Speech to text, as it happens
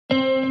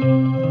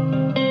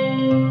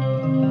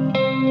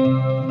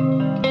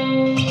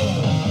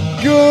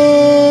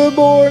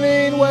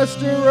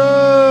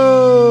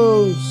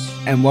Westeros!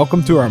 And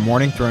welcome to our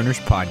Morning Throners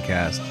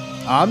podcast.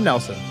 I'm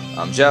Nelson.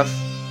 I'm Jeff.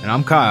 And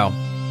I'm Kyle.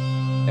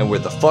 And we're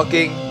the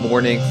fucking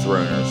Morning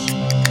Throners.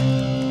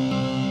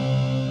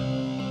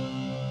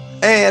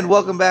 And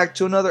welcome back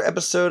to another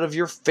episode of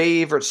your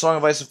favorite Song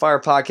of Ice and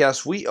Fire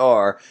podcast. We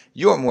are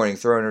your Morning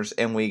Throners,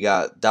 and we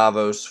got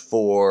Davos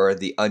for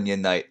the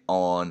Onion Night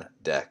on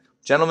deck.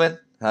 Gentlemen,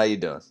 how you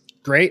doing?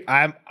 Great.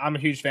 I'm a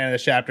huge fan of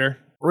this chapter.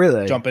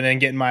 Really? Jumping in,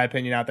 getting my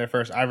opinion out there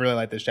first. I really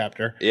like this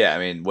chapter. Yeah, I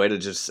mean, way to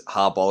just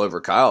hop all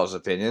over Kyle's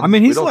opinion. I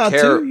mean, he's we don't allowed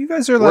care. to. You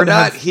guys are allowed We're to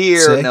not have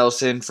here, say.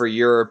 Nelson, for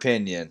your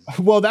opinion.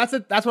 Well, that's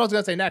what I was going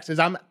to say next. Is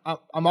I'm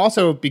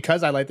also,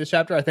 because I like this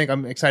chapter, I think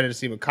I'm excited to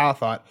see what Kyle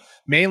thought.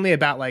 Mainly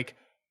about, like,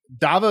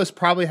 Davos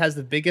probably has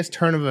the biggest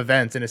turn of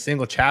events in a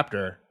single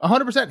chapter.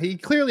 100%. He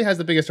clearly has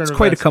the biggest turn of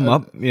Quite a events come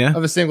up, yeah.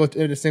 of a single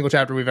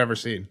chapter we've ever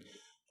seen.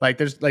 Like,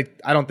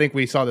 I don't think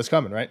we saw this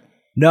coming, right?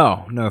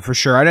 No, for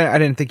sure. I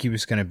didn't think he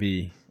was going to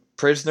be.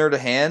 Prisoner to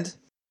hand?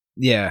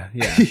 Yeah.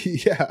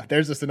 Yeah,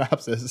 there's a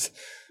synopsis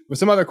with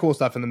some other cool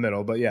stuff in the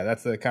middle, but yeah,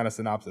 that's the kind of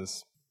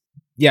synopsis.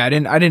 Yeah, I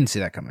didn't see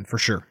that coming for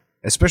sure.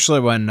 Especially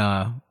when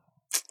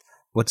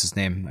what's his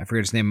name? I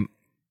forget his name.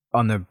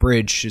 On the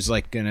bridge is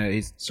like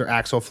he's Sir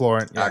Axel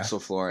Florent. Yeah. Axel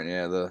Florent,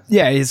 yeah.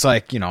 Yeah, he's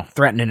like,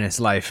 threatening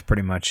his life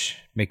pretty much.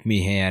 Make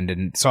me hand.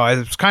 And so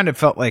I kind of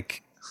felt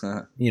like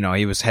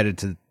he was headed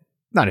to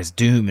not his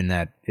doom in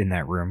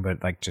that room,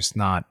 but like just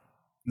not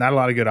a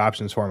lot of good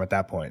options for him at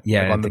that point.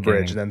 Yeah, like on the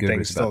bridge, and then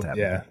things still.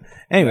 Yeah.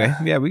 Anyway,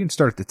 yeah, we can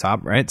start at the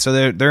top, right?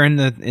 So they're in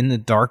the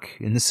dark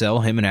in the cell,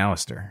 him and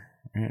Alistair.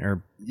 Right?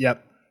 Or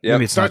Yep.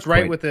 maybe It starts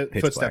right with the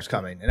footsteps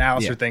coming, and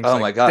Alistair thinks, "Oh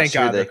my God, thank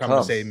God they're coming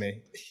come to save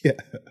me." Yeah,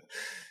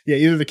 yeah.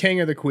 Either the king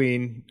or the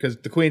queen, because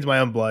the queen's my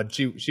own blood.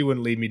 She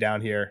wouldn't lead me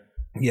down here.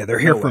 Yeah, they're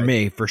here for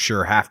me for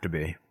sure. Have to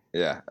be.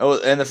 Yeah.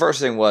 Oh, and the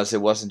first thing was it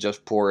wasn't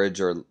just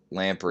Porridge or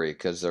Lamprey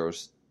because there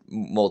was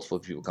multiple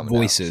people coming.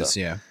 Voices, down, so.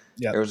 yeah.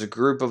 Yep. There was a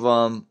group of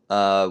them.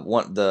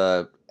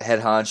 The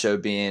head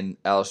honcho being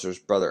Alistair's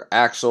brother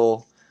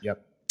Axel.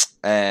 Yep.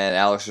 And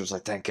Alistair's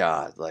like, "Thank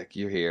God, like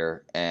you're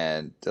here."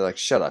 And they're like,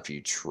 "Shut up,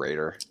 you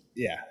traitor."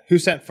 Yeah. Who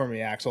sent for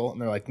me, Axel?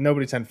 And they're like,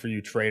 "Nobody sent for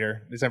you,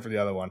 traitor. They sent for the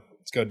other one.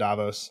 Let's go,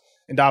 Davos."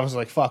 And Davos is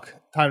like, "Fuck,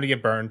 time to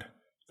get burned."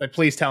 Like,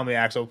 please tell me,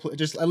 Axel.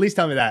 Just at least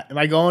tell me that. Am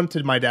I going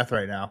to my death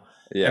right now?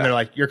 Yeah. And they're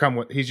like, "You're coming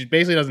with." He just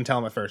basically doesn't tell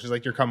him at first. He's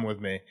like, "You're coming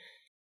with me."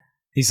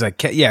 He's like,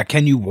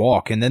 can you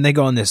walk? And then they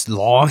go on this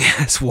long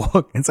ass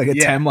walk. It's like a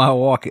 10-mile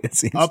walk. It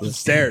seems up the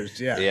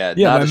stairs. Yeah.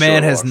 Yeah. My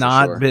man has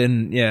not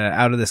been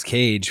out of this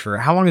cage for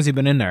how long has he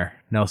been in there?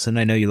 Nelson,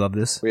 I know you love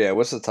this. Yeah.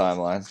 What's the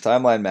timeline?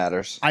 Timeline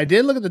matters. I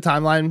did look at the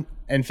timeline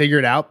and figure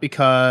it out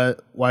I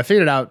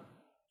figured it out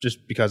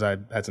just because I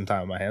had some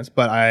time on my hands,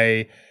 but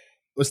I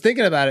was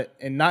thinking about it,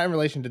 and not in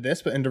relation to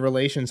this, but into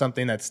relation to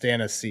something that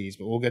Stannis sees,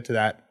 but we'll get to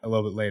that a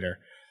little bit later.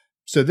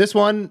 So this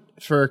one,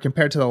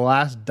 compared to the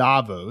last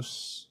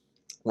Davos,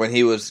 when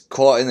he was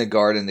caught in the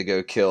garden to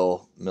go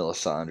kill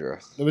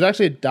Melisandre. it was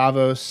actually a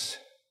Davos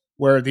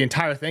where the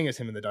entire thing is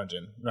him in the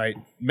dungeon, right?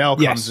 Mel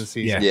comes and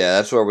sees him. Yeah,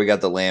 that's where we got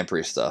the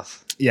Lamprey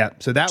stuff. Yeah,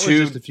 so that was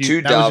just a few...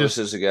 Two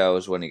Davoses ago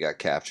is when he got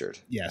captured.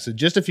 Yeah, so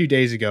just a few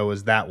days ago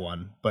was that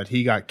one, but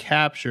he got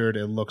captured,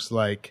 it looks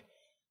like,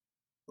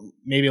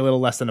 maybe a little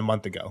less than a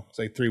month ago. It's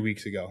like 3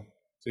 weeks ago.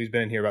 So he's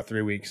been in here about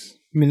 3 weeks.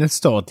 I mean, that's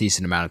still a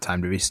decent amount of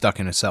time to be stuck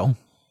in a cell.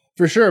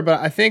 For sure, but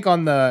I think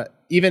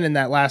even in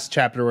that last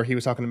chapter where he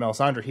was talking to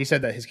Melisandre, he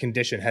said that his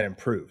condition had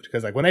improved.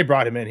 Because like when they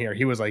brought him in here,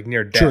 he was like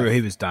near death. True,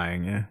 he was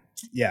dying, yeah.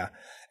 Yeah.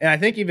 And I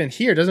think even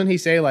here, doesn't he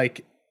say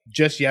like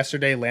just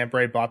yesterday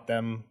Lamprey bought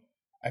them,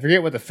 I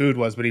forget what the food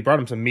was, but he brought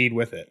them some mead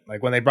with it.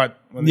 Like when they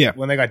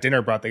got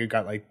dinner brought, they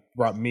got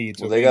brought mead.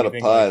 So well, they got a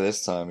pie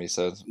this time, he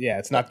said. Yeah,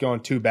 it's not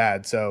going too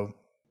bad. So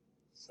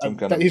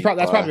that's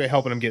probably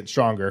helping him get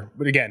stronger.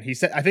 But again,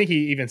 I think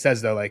he even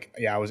says though, like,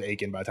 yeah, I was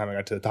aching by the time I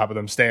got to the top of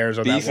them stairs.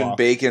 Or beef that and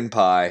bacon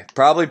pie,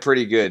 probably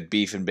pretty good.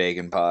 Beef and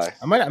bacon pie.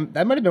 That might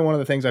have been one of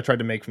the things I tried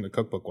to make from the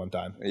cookbook one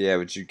time. Yeah,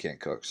 but you can't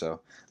cook. So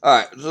all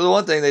right. So the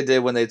one thing they did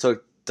when they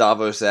took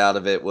Davos out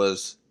of it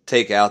was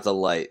take out the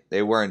light.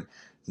 They weren't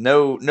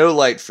no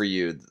light for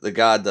you. The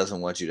god doesn't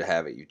want you to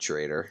have it, you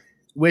traitor.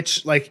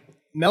 Which like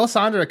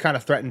Melisandre kind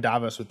of threatened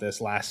Davos with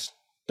this last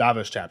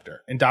Davos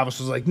chapter, and Davos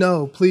was like,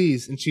 "No,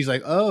 please," and she's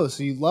like, "Oh,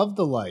 so you love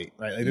the light,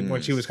 right?" Like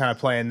when she was kind of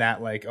playing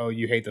that, like, "Oh,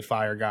 you hate the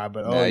fire god,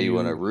 but now you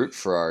want to root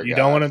for our you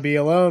god. Don't want to be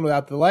alone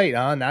without the light,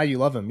 huh? Now you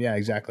love him, yeah,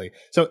 exactly."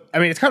 So I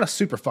mean, it's kind of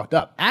super fucked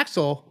up.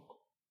 Axel,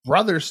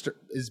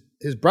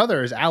 his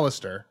brother is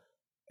Alistair,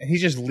 and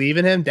he's just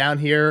leaving him down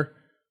here,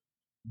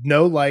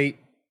 no light.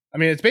 I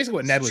mean, it's basically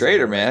what Ned was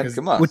traitor, doing, man.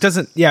 Come on. What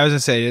doesn't? Yeah, I was gonna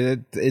say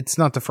it's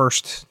not the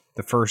first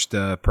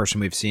person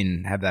we've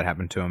seen have that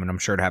happen to him, and I'm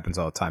sure it happens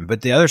all the time.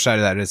 But the other side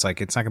of that is like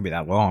it's not gonna be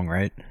that long,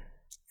 right?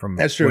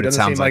 That's true. It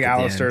doesn't seem like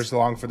Alistair's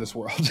long for this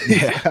world.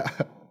 Yeah.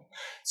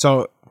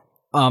 So,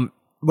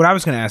 what I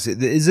was gonna ask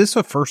is this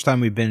the first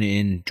time we've been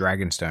in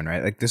Dragonstone,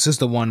 right? Like this is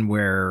the one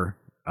where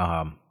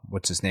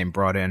what's his name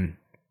brought in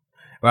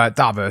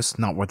Davos,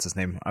 not what's his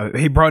name.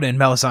 He brought in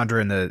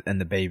Melisandre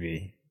and the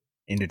baby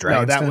into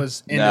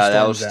Dragonstone. No,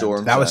 that was Storm's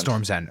End. That was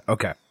Storm's End.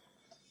 Okay.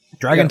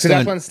 Because that's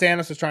Dragonstone. when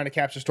Stannis was trying to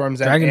capture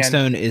Storm's End.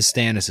 Dragonstone is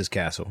Stannis'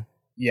 castle,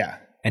 Yeah.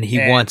 and he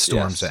wants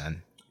Storm's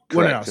End.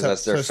 Well, Correct,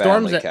 because that's their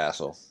family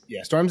castle.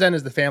 Yeah, Storm's End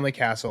is the family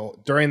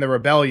castle. During the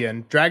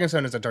rebellion,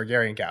 Dragonstone is a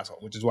Targaryen castle,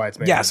 which is why it's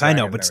made. Yes, I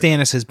know, but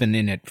Stannis has been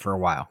in it for a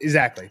while.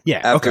 Exactly.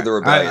 Yeah, After the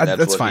rebellion,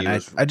 that's fine.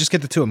 I just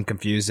get the two of them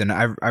confused, and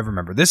I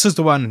remember this is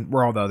the one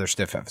where all the other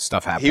stuff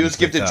happened. He was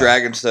gifted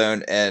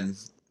Dragonstone, and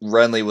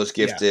Renly was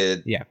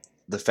gifted yeah.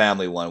 the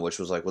family one, which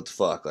was like, what the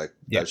fuck? Like,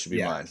 that should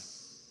be mine.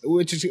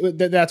 Which is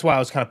that's why I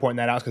was kind of pointing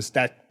that out, because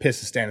that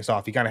pisses Stannis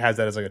off. He kind of has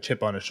that as like a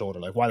chip on his shoulder.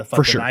 Like, why the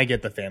fuck didn't I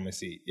get the family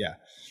seat? Yeah.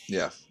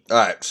 Yeah. All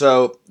right.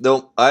 So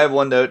I have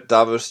one note.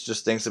 Davos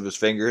just thinks of his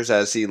fingers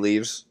as he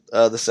leaves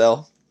the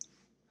cell.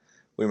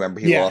 We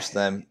remember he lost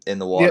them in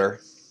the water.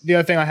 The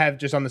other thing I have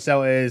just on the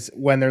cell is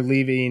when they're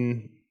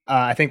leaving,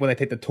 I think when they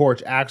take the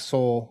torch,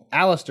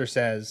 Alistair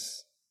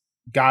says,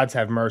 "Gods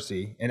have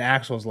mercy," and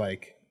Axel's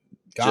like,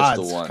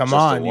 "Gods, come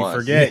on, you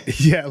forget."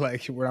 Yeah,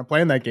 like we're not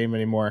playing that game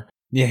anymore.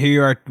 Yeah, here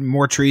you are,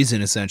 more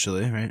treason,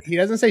 essentially, right? He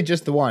doesn't say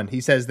just the one.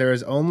 He says there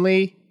is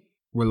only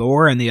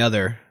R'hllor and the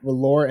other.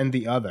 R'hllor and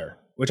the other.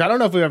 Which I don't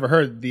know if we've ever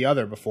heard the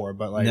other before,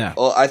 but like... No.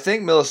 Well, I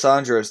think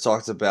Melisandre has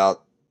talked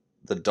about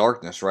the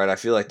darkness, right? I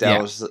feel like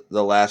that was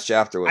the last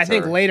chapter with her. I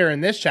think later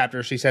in this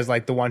chapter, she says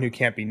like the one who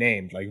can't be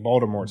named, like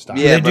Voldemort style.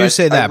 Yeah, they do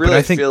say that, I really but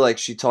I think... feel like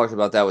she talked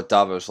about that with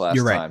Davos last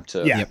time,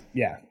 too. Yeah,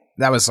 yeah.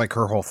 That was like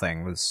her whole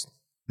thing, was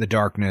the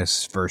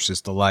darkness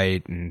versus the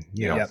light, and,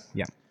 you know,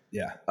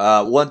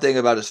 Yeah. One thing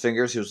about his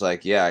fingers, he was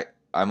like,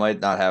 I might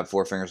not have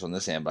 4 fingers on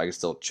this hand, but I can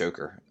still choke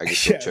her. I can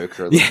still choke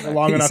her.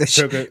 Long enough to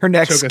choke her. Her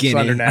neck's choke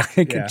skinny. Neck.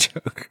 I can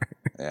choke her.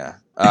 Yeah.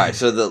 All right.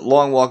 So the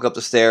long walk up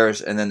the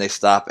stairs, and then they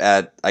stop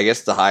at, I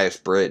guess, the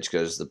highest bridge,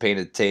 because the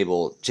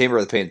chamber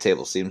of the painted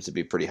table seems to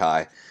be pretty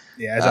high.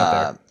 Yeah, it's up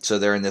there. So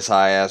they're in this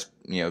high ass,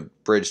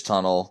 bridge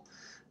tunnel,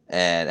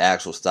 and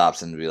Axel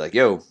stops and be like,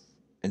 "Yo,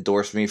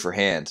 endorse me for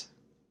hand."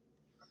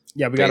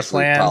 Yeah, we got a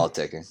plan.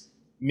 Politicking.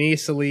 Me,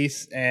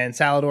 Selyse, and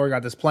Salador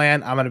got this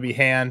plan. I'm going to be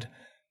hand.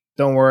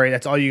 Don't worry.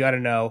 That's all you got to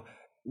know.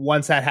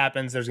 Once that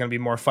happens, there's going to be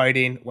more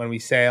fighting. When we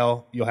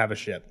sail, you'll have a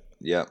ship.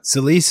 Yeah.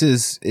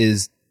 Selyse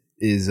is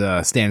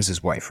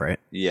Stannis' wife, right?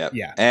 Yeah.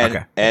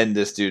 Yeah. And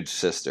this dude's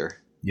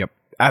sister. Yep.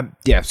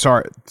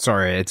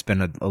 Sorry. It's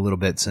been a little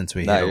bit since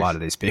we hit a lot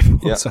of these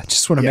people, so I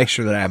just want to make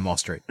sure that I have them all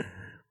straight.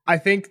 I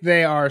think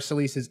they are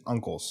Selyse's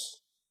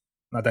uncles.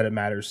 Not that it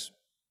matters.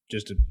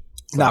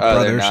 Not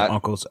brothers,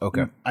 uncles.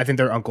 Okay. I think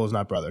they're uncles,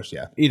 not brothers.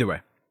 Yeah. Either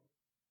way,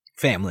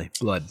 family,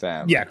 blood.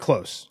 Family. Yeah,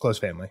 close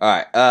family.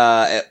 All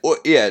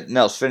right.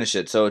 Nels, finish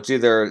it. So it's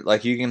either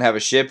like you can have a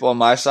ship on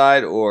my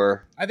side,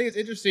 or I think it's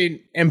interesting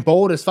and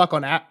bold as fuck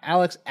on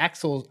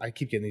Axel's. I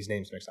keep getting these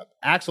names mixed up.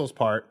 Axel's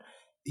part.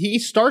 He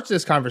starts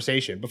this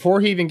conversation before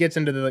he even gets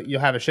into the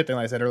 "you'll have a ship" thing,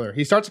 like I said earlier.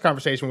 He starts a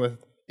conversation with,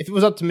 "If it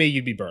was up to me,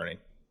 you'd be burning."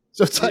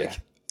 So it's like,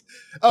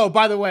 oh,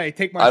 by the way,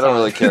 take my. I don't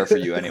really care for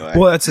you anyway.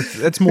 Well,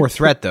 that's more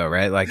threat though,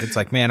 right? Like it's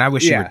like, man, I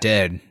wish you were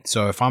dead.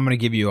 So if I'm gonna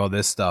give you all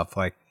this stuff,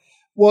 like.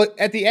 Well,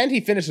 at the end, he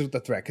finishes with the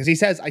threat because he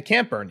says, "I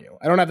can't burn you.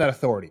 I don't have that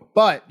authority."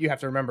 But you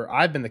have to remember,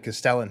 I've been the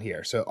Castellan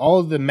here, so all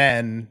of the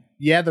men,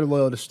 they're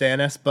loyal to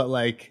Stannis, but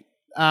like.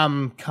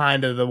 I'm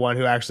kind of the one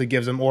who actually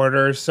gives them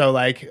orders, so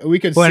like we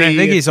could. But I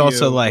think he's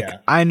also like,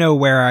 I know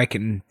where I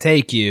can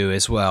take you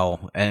as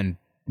well and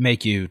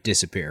make you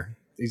disappear.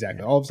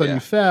 Exactly. All of a sudden, you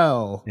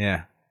fell.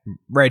 Yeah,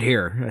 right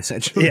here,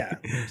 essentially. Yeah.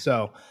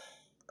 So,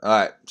 all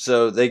right.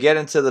 So they get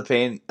into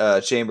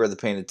the chamber of the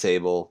painted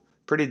table.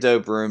 Pretty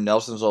dope room.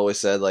 Nelson's always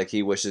said like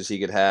he wishes he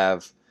could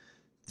have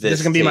this.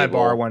 is gonna be my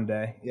bar one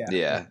day. Yeah.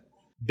 Yeah.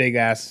 Big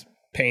ass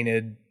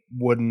painted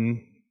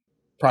wooden.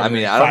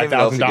 Probably I don't even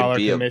know if it could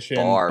be commission.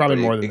 A bar. Probably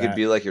more than it that. could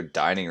be like your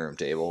dining room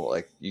table.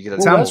 Like you could.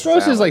 Well,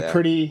 Westeros is like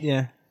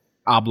pretty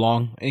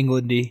oblong,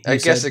 Englandy. I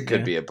guess it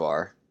could be a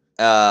bar.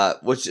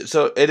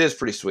 So it is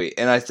pretty sweet,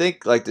 and I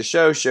think like the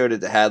show showed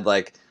it had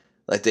like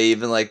they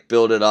even like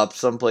build it up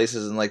some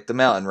places in like the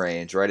mountain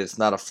range, right? It's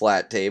not a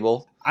flat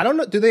table. I don't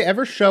know. Do they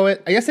ever show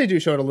it? I guess they do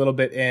show it a little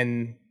bit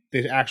in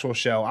the actual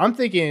show. I'm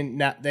thinking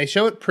that they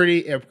show it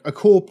a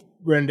cool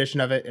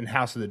rendition of it in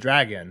House of the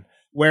Dragon,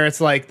 where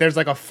it's like there's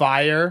like a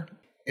fire.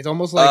 It's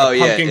almost like a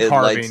pumpkin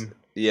carving.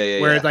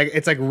 Where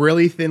it's like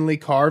really thinly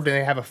carved and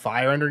they have a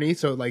fire underneath,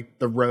 so like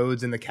the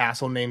roads and the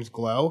castle names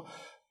glow.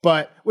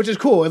 But which is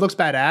cool. It looks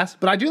badass.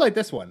 But I do like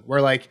this one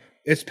where like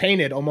it's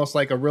painted almost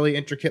like a really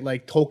intricate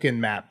like Tolkien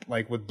map,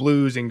 like with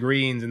blues and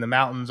greens, and the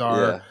mountains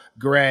are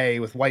gray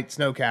with white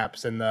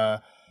snowcaps, and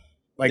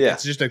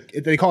it's just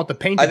they call it the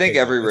painted. I think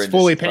table. every it's rendition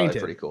fully is probably painted.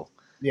 pretty cool.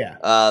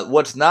 Yeah.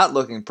 What's not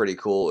looking pretty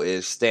cool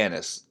is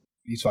Stannis.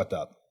 He's fucked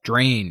up.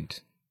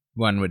 Drained,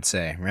 one would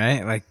say,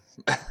 right? Like,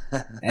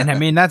 and I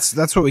mean that's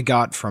what we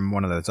got from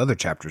one of those other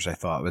chapters. I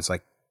thought was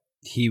like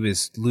he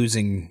was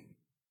losing,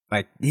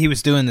 like he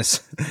was doing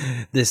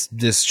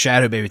this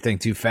shadow baby thing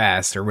too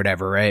fast or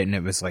whatever, right? And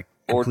it was like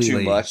or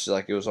too much,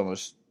 like it was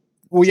almost.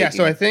 Well, yeah.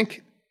 So I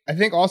think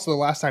also the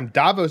last time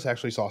Davos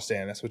actually saw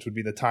Stannis, which would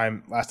be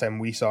the last time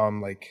we saw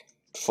him like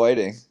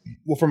fighting.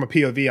 Well, from a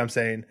POV, I'm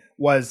saying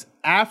was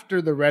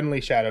after the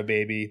Renly shadow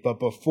baby, but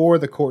before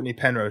the Courtney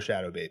Penrose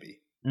shadow baby.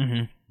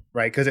 Mm-hmm.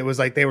 right? Because it was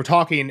like they were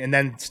talking, and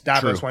then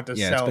Davos True. went to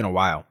Yeah, sell. it's been a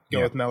while. Go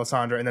Yeah. with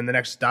Melisandre, and then the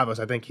next Davos,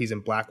 I think he's in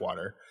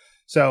Blackwater.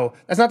 So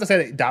that's not to say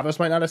that Davos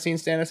might not have seen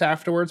Stannis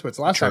afterwards, but it's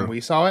the last time we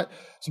saw it.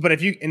 So,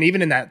 but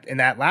even in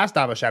that last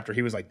Davos chapter,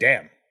 he was like,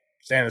 "Damn,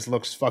 Stannis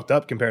looks fucked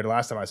up compared to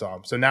last time I saw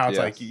him." So now it's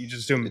like you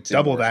just assume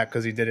double that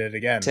because he did it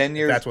again. 10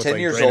 years, That's what's 10 like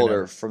years great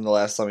older from the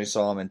last time you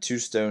saw him, and 2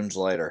 stones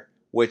lighter,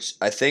 which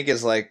I think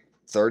is like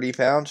 30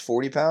 pounds,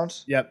 40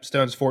 pounds. Yep,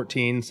 Stone's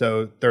 14,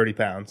 so 30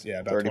 pounds.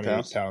 Yeah, about 30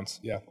 28 pounds.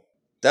 Yeah,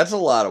 That's a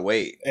lot of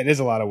weight. it is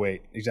a lot of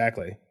weight.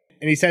 Exactly.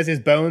 And he says his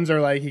bones are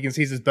like he can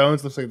see his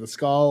bones. Looks like the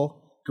skull.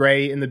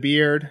 Gray in the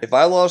beard. If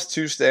I lost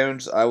 2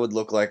 stones, I would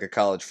look like a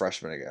college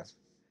freshman again.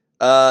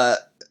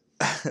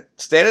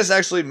 Stannis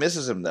actually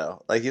misses him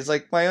though. Like he's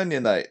like, my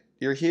Onion Knight,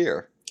 you're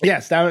here.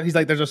 Yes, he's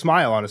like, there's a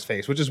smile on his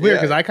face, which is weird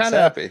because I kind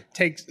of happy.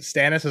 take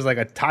Stannis as like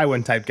a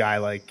Tywin type guy.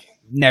 Like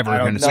Never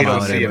going to smile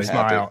at see him anybody.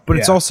 smile, But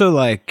it's also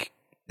like,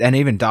 and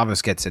even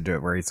Davos gets into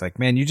it where he's like,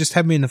 man, you just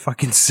have me in the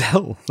fucking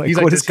cell. Like, he's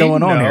what is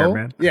going on here,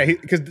 man? Yeah,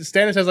 because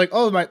Stannis says like,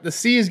 oh, the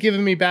sea is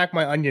giving me back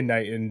my Onion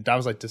Knight, and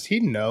Davos like, does he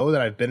know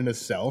that I've been in a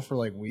cell for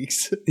like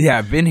weeks? Yeah,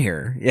 I've been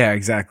here. Yeah,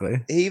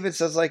 exactly. He even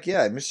says like,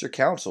 yeah, I missed your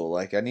counsel.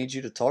 Like, I need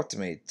you to talk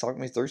me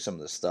through some of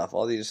this stuff.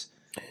 All these,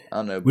 I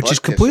don't know, Which is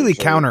butt completely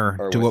kissers counter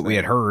are to with what we me.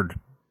 had heard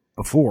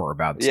before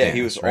about Stannis. Yeah,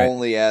 he was right?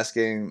 only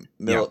asking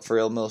for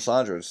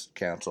Melisandre's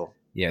counsel.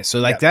 Yeah, so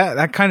like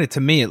that kind of to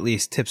me at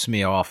least tips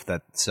me off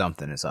that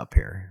something is up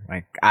here.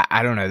 Like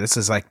I don't know, this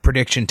is like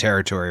prediction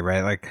territory,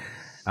 right? Like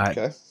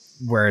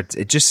where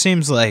it just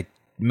seems like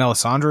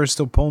Melisandre is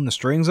still pulling the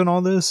strings on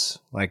all this.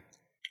 Like,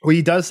 well,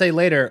 he does say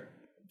later,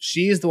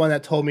 she's the one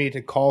that told me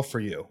to call for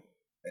you.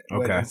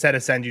 Okay. Instead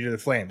of send you to the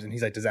flames. And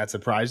he's like, does that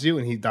surprise you?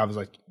 And Davos was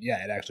like,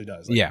 yeah, it actually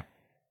does. Like,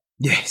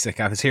 yeah, he's like,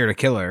 I was here to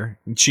kill her.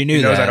 And she knew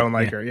he knows that. I don't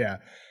like her. Yeah.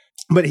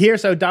 But here,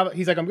 so Davos,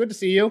 he's like, I'm good to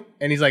see you.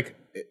 And he's like,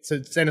 so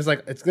Stannis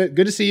like, it's good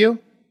to see you.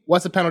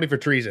 What's the penalty for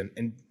treason?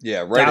 And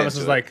Davos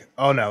is like,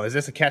 oh no, is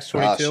this a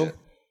catch-22?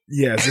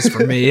 Yeah, is this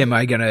for me? Am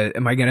I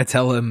gonna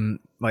tell him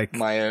like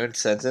my own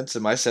sentence?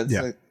 Am I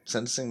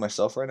sentencing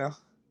myself right now?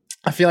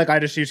 I feel like I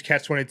just used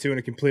catch-22 in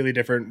a completely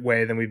different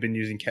way than we've been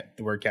using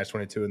the word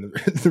catch-22 in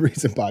the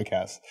recent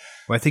podcast.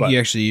 Well, I think you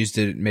actually used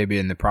it maybe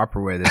in the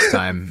proper way this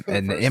time,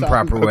 and the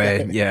improper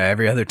way,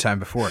 every other time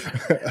before.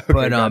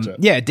 But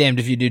gotcha. damned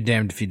if you do,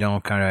 damned if you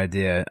don't, kind of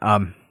idea.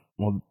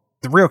 Well,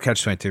 the real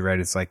catch-22, right?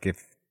 It's like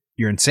if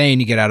you're insane,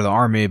 you get out of the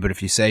army, but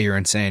if you say you're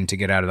insane to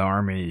get out of the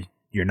army,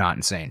 you're not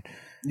insane.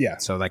 Yeah.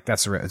 So like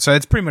that's so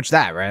it's pretty much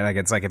that, right? Like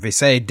it's like if you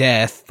say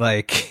death,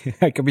 like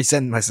I could be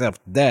sending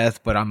myself to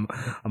death, but I'm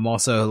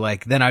also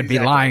like then I'd be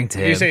lying to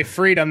him. If you say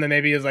freedom, then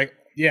maybe he's like,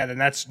 yeah,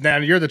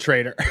 then you're the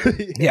traitor.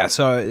 Yeah.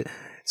 So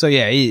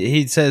yeah,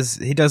 he says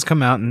he does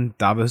come out and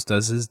Davos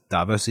does his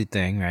Davos-y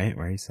thing, right?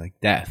 Where he's like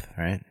death,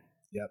 right?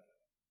 Yep.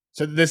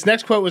 So this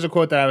next quote was a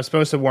quote that I was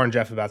supposed to warn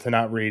Jeff about to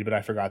not read, but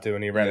I forgot to,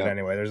 and he read it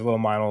anyway. There's a little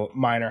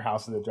minor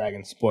House of the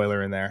Dragon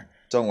spoiler in there.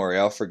 Don't worry,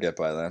 I'll forget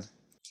by then.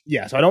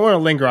 Yeah, so I don't want to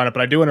linger on it,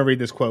 but I do want to read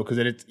this quote because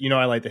it's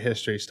I like the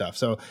history stuff.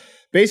 So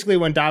basically,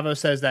 when Davos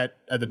says that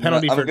the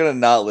penalty I'm going to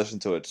not listen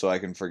to it so I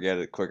can forget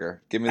it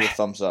quicker. Give me the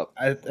thumbs up.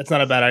 That's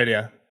not a bad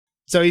idea.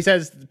 So he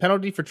says the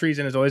penalty for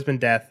treason has always been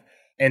death,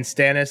 and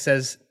Stannis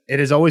says it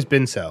has always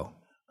been so.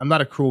 I'm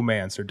not a cruel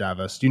man, Sir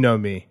Davos. You know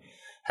me,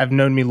 have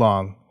known me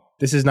long.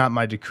 This is not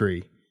my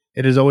decree.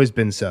 It has always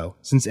been so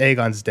since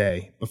Aegon's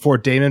day, before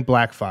Daemon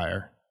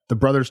Blackfyre, the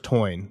brothers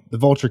Toyne, the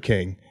Vulture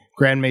King,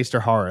 Grand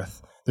Maester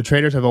Hareth. The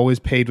traitors have always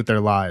paid with their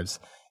lives.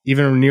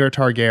 Even Rhaenyra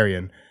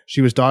Targaryen,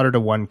 she was daughter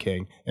to one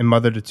king and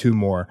mother to 2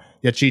 more,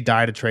 yet she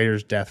died a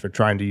traitor's death for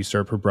trying to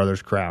usurp her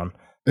brother's crown.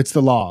 It's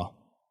the law.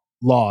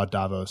 Law,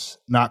 Davos,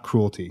 not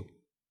cruelty.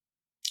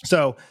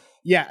 So,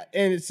 yeah,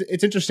 and it's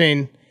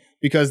interesting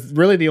because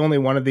really the only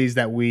one of these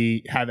that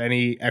we have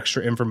any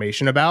extra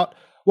information about,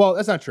 well,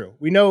 that's not true.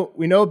 We know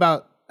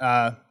about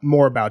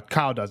more about,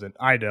 Kyle doesn't.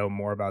 I know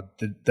more about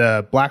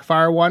the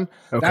Blackfyre one.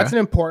 Okay. That's an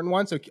important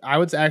one. So I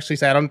would actually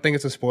say, I don't think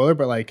it's a spoiler,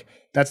 but like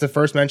that's the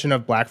first mention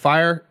of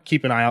Blackfyre.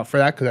 Keep an eye out for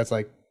that because that's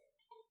like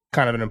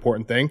kind of an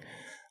important thing.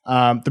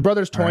 The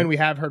brothers Toyne, we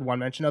have heard one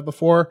mention of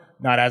before.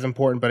 Not as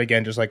important, but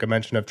again, just like a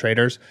mention of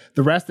traitors.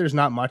 The rest there's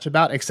not much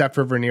about except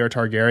for Rhaenyra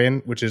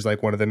Targaryen, which is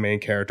like one of the main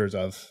characters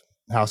of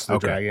House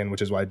of the Dragon,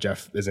 which is why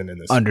Jeff isn't in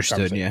this part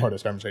of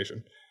this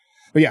conversation.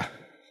 But yeah.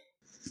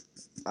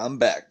 I'm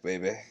back,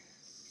 baby.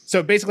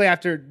 So basically,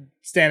 after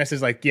Stannis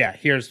is like, yeah,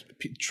 here's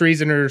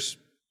treasoners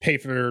pay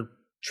for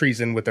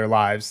treason with their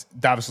lives.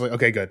 Davos is like,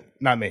 okay, good,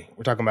 not me.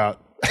 We're talking about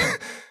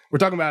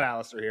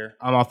Alistair here.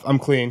 I'm off. I'm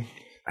clean.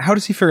 How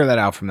does he figure that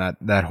out from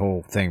that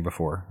whole thing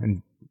before?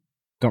 And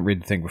don't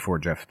read the thing before,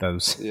 Jeff. That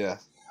was yeah.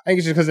 I think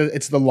it's just because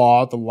it's the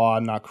law,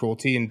 not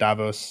cruelty, and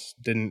Davos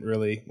didn't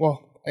really.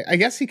 Well, I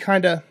guess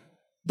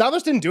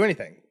Davos didn't do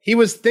anything. He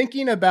was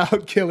thinking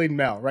about killing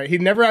Mel, right? He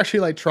never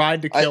actually like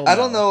tried to kill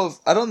Mel.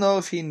 I don't know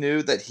if he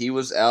knew that he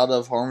was out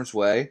of harm's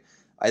way.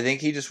 I think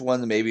he just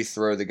wanted to maybe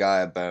throw the guy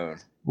a bone.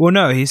 Well,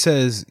 no, he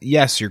says,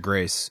 yes, your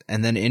grace.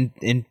 And then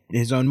in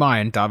his own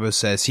mind, Davos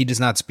says, he does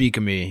not speak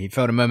of me. He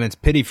felt a moment's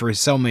pity for his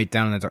cellmate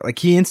down in the dark. Like,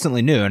 he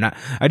instantly knew, and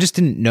I just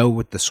didn't know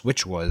what the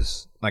switch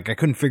was. Like, I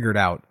couldn't figure it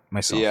out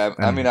myself. Yeah,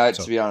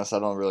 to be honest, I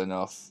don't really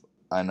know if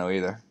I know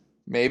either.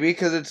 Maybe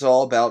because it's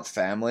all about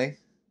family,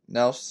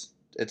 Nels.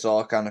 It's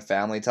all kind of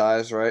family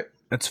ties, right?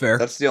 That's fair.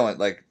 That's the only,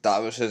 like,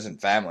 Davos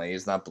isn't family.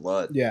 He's not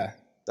blood. Yeah.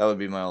 That would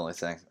be my only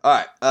thing.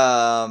 All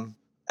right.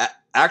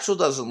 Axel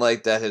doesn't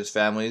like that his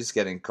family's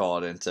getting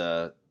called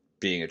into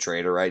being a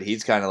traitor, right?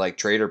 He's kind of like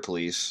traitor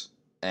police,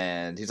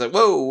 and he's like,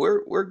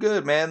 "Whoa, we're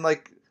good, man.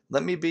 Like,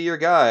 let me be your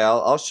guy.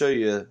 I'll show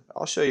you.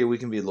 I'll show you we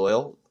can be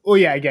loyal." Well,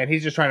 yeah. Again,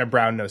 he's just trying to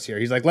brown nose here.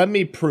 He's like, "Let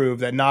me prove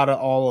that not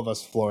all of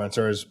us Florence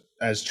are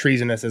as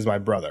treasonous as my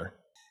brother."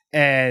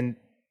 And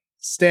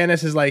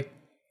Stannis is like,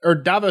 or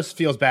Davos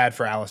feels bad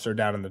for Alistair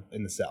down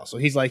in the cell. So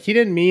he's like, he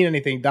didn't mean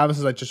anything. Davos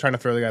is like just trying to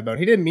throw the guy a bone.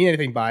 He didn't mean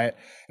anything by it.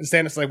 And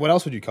Stannis is like, what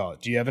else would you call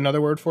it? Do you have another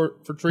word for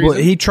treason? Well,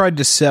 he tried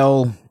to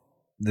sell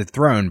the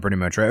throne pretty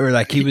much, right? Or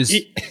like he was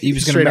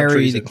going to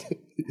marry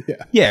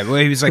yeah. Well,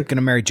 he was like going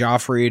to marry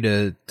Joffrey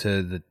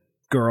to the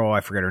girl,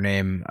 I forget her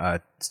name,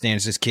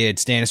 Stannis' kid.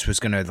 Stannis was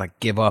going to like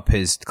give up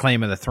his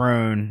claim of the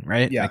throne,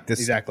 right? Yeah, like this.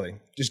 Exactly.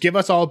 Just give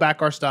us all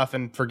back our stuff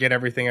and forget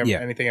anything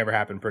ever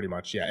happened, pretty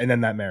much. Yeah, and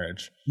then that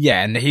marriage.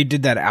 Yeah, and he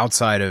did that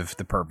outside of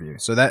the purview.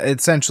 So that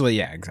essentially,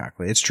 yeah,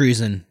 exactly. It's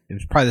treason. It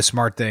was probably the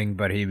smart thing,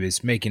 but he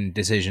was making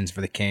decisions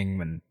for the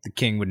king, and the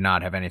king would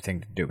not have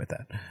anything to do with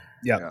that.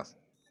 Yep. Yeah.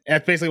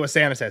 That's basically what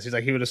Stannis says. He's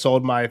like, he would have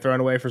sold my throne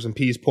away for some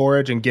peas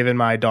porridge and given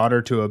my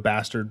daughter to a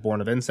bastard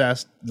born of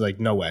incest. Like,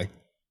 no way.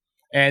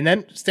 And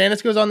then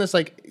Stannis goes on this,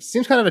 like,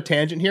 seems kind of a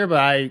tangent here, but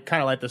I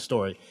kind of like this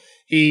story.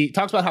 He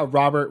talks about how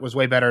Robert was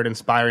way better at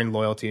inspiring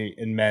loyalty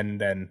in men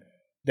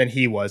than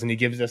he was, and he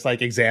gives this,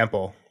 like,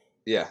 example.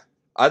 Yeah.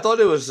 I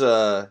thought it was,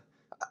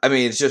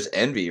 it's just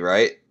envy,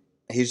 right?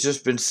 He's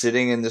just been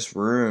sitting in this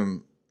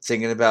room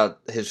thinking about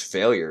his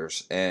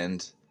failures,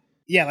 and...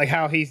 Yeah, like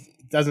how he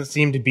doesn't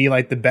seem to be,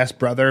 like, the best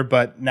brother,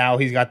 but now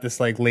he's got this,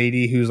 like,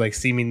 lady who's, like,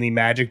 seemingly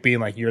magic being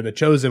like, you're the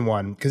chosen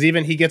one. Because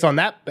even he gets on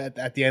that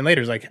at the end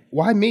later. He's like,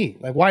 why me?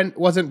 Like, why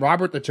wasn't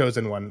Robert the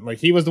chosen one? Like,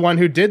 he was the one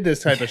who did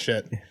this type of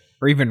shit.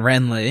 Or even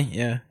Renly,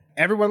 yeah.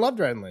 Everyone loved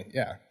Renly,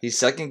 yeah. He's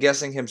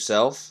second-guessing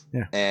himself,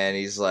 and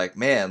he's like,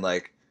 man,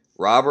 like,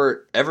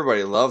 Robert,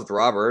 everybody loved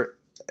Robert.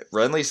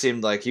 Renly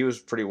seemed like he was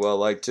pretty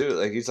well-liked, too.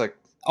 Like, he's like...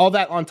 All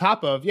that on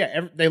top of,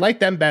 they like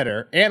them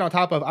better, and on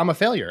top of, I'm a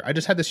failure. I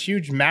just had this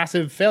huge,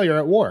 massive failure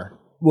at war.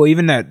 Well,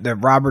 even that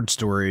Robert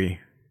story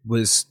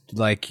was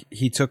like,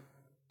 he took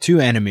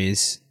two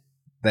enemies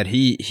that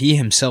he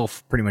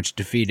himself pretty much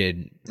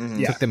defeated,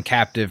 took them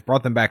captive,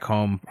 brought them back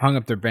home, hung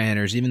up their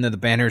banners, even though the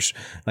banners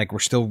like were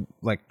still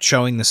like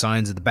showing the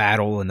signs of the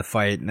battle and the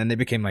fight, and then they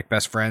became like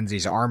best friends.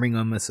 He's arming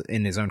them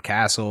in his own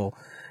castle.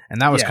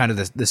 And that was kind of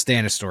the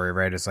Stannis story,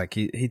 right? It's like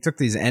he took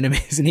these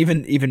enemies and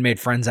even made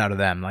friends out of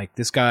them. Like,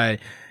 this guy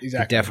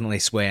could definitely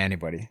sway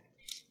anybody.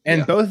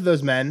 And both of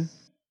those men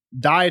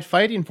died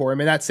fighting for him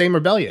in that same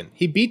rebellion.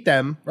 He beat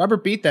them.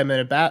 Robert beat them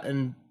in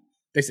and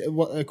they say,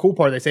 well, the cool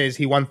part they say is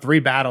he won 3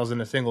 battles in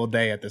a single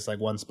day at this like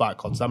one spot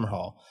called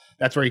Summerhall.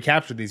 That's where he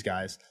captured these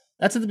guys.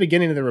 That's at the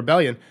beginning of the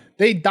rebellion.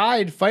 They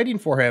died fighting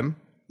for him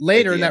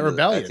later in that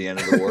rebellion. At the end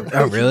of the war.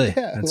 Oh, really?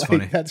 That's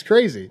funny. That's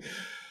crazy.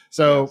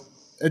 So...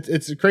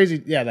 It's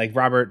crazy, like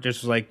Robert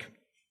just was like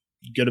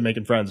good at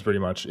making friends, pretty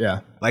much.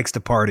 Yeah, likes to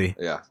party.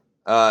 Yeah.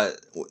 The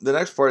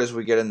next part is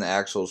we get into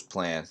Axel's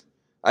plan.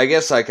 I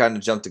guess I kind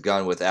of jumped the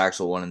gun with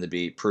Axel wanting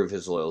to prove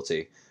his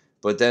loyalty,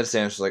 but then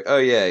Stannis was like, "Oh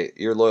yeah,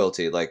 your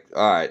loyalty. Like,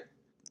 all right,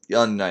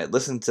 young knight,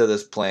 listen to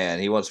this plan.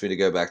 He wants me to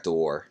go back to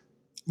war."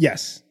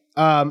 Yes.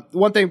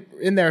 One thing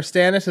in there,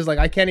 Stannis is like,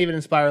 I can't even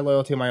inspire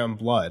loyalty in my own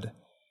blood,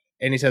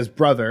 and he says,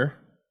 "Brother,"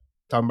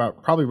 talking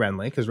about probably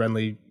Renly, because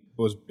Renly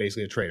was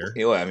basically a traitor.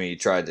 He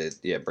tried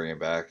to bring him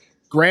back.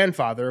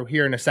 Grandfather,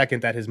 here in a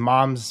second that his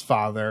mom's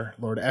father,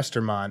 Lord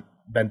Estermont,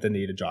 bent the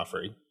knee to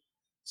Joffrey.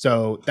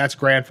 So that's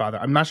grandfather.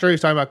 I'm not sure he's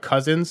talking about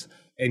cousins.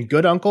 And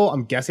good uncle,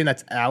 I'm guessing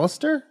that's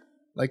Alistair?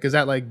 Like, is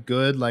that like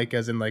good, like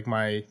as in like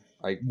my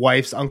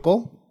wife's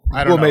uncle?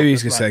 I don't know. Well, maybe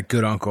he's going to say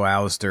good uncle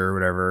Alistair or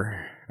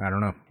whatever. I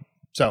don't know.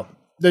 So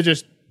they're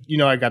just,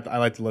 I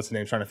like to listen to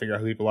names trying to figure out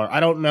who people are. I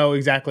don't know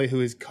exactly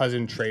who the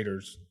cousin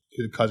traitors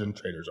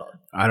are.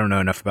 I don't know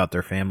enough about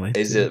their family.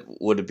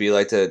 Would it be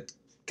like the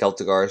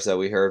Celtigars that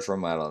we heard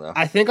from? I don't know.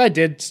 I think I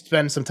did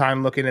spend some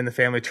time looking in the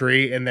family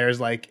tree, and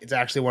there's like, it's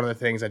actually one of the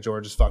things that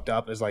George has fucked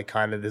up is like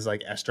kind of this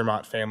like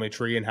Estermont family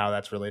tree and how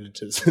that's related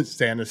to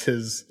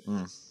Stannis'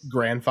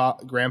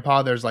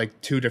 grandpa. There's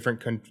like 2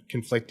 different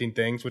conflicting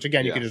things, which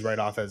again, you could just write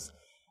off as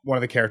one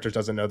of the characters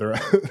doesn't know their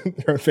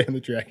own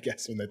family tree, I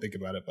guess, when they think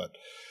about it. But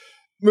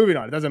moving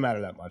on, it doesn't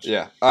matter that much.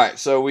 Yeah. All right.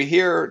 So we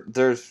hear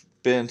there's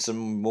been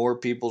some more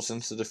people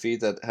since the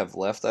defeat that have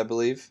left, I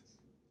believe.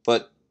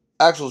 But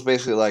Axel's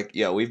basically like,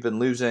 we've been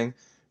losing.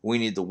 We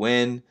need to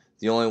win.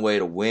 The only way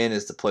to win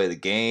is to play the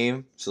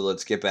game. So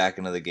let's get back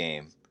into the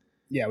game.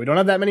 Yeah, we don't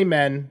have that many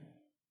men.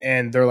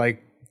 And they're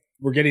like,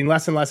 we're getting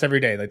less and less every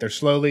day. Like, they're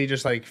slowly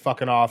just like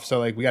fucking off. So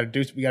like, we got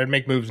to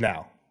make moves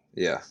now.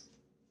 Yeah.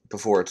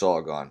 before it's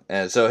all gone.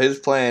 And so his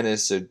plan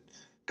is to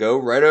go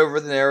right over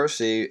the Narrow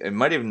Sea. It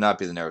might even not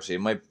be the Narrow Sea.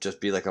 It might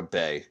just be like a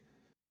bay.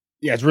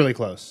 Yeah, it's really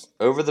close.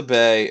 Over the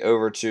bay,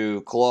 over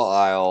to Claw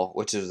Isle,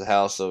 which is the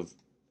House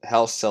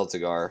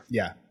Celtigar.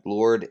 Yeah.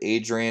 Lord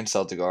Adrian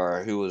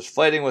Celtigar, who was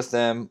fighting with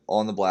them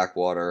on the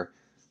Blackwater,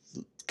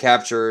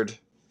 captured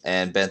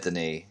and bent the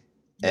knee.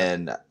 Yeah.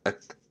 And a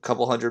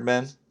couple hundred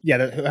men?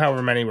 Yeah,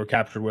 however many were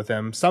captured with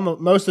him.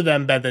 Most of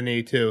them bent the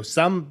knee too.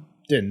 Some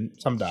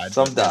didn't. Some died.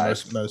 Some died.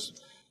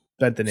 Most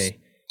bent the knee.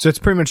 So it's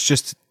pretty much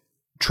just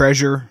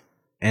treasure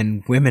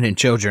and women and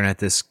children at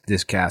this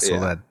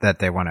castle that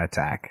they want to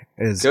attack.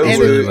 And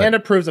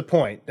it proves a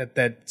point that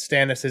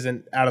Stannis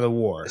isn't out of the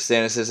war.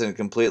 Stannis isn't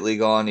completely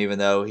gone, even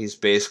though he's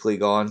basically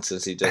gone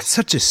since he just... That's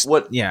such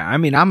a... Yeah, I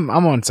mean, I'm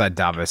on side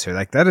Davos here.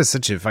 Like, that is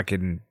such a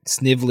fucking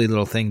snivelly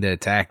little thing to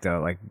attack,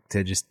 though. Like,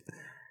 to just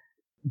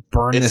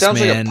burn this man. It sounds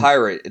like a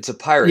pirate. It's a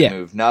pirate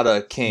move, not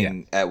a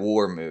king at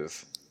war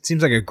move.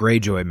 Seems like a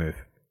Greyjoy move.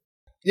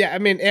 Yeah, I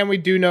mean, and we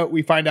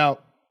find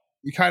out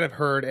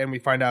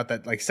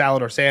that like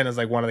Salladhor Sand is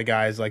like one of the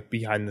guys like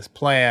behind this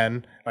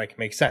plan. Like,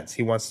 makes sense.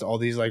 He wants all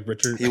these like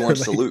richer. He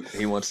wants to loot.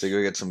 He wants to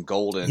go get some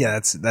gold. Yeah,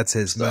 that's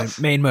his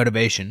main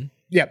motivation.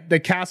 Yeah, the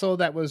castle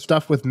that was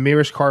stuffed with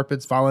Mirish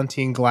carpets,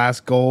 Valentine glass,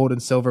 gold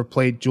and silver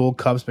plate, jeweled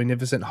cups,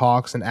 magnificent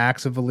hawks, an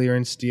axe of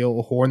Valyrian steel,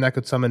 a horn that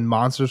could summon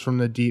monsters from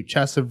the deep,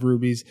 chests of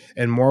rubies,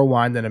 and more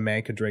wine than a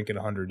man could drink in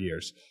 100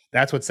 years.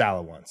 That's what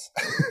Salah wants.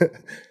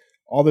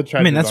 All the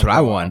treasures. I mean, that's what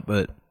I want,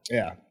 but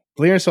yeah,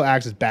 Valyrian steel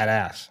axe is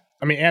badass.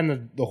 I mean,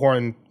 and the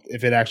horn,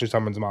 if it actually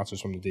summons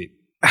monsters from the deep.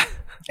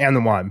 And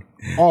the wine.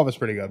 All of it's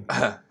pretty good.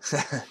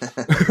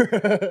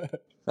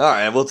 All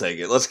right, we'll take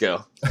it. Let's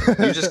go.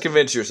 You just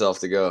convince yourself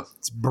to go.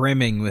 It's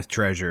brimming with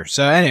treasure.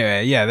 So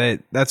anyway, yeah,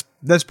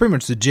 that's pretty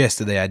much the gist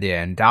of the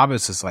idea. And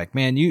Davos is like,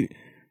 man, you're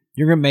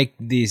going to make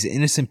these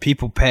innocent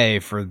people pay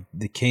for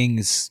the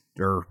king's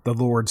or the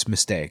Lord's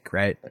mistake,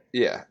 right?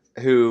 Yeah,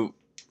 who...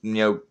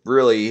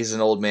 really, he's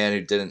an old man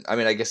who didn't... I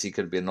mean, I guess he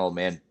could be an old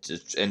man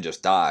and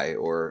just die,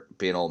 or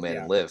be an old man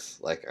and live.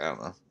 Like, I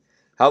don't know.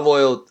 How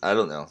loyal... I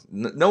don't know.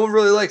 No one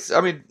really likes...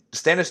 I mean,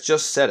 Stannis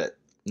just said it.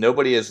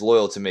 Nobody is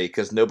loyal to me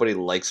because nobody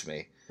likes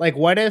me. Like,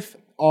 what if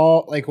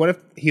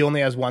he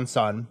only has one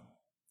son?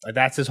 Like,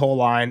 that's his whole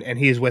line, and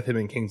he's with him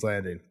in King's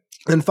Landing.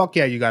 Then fuck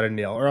yeah, you gotta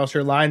kneel, or else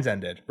your line's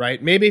ended,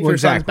 right? Maybe if your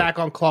son's back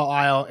on Claw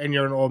Isle and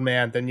you're an old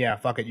man, then yeah,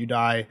 fuck it, you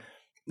die...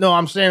 No,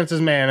 I'm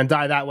Stannis' man and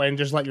die that way and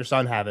just let your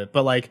son have it.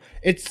 But, like,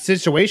 it's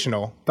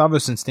situational.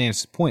 Davos and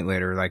Stannis' point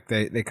later, like,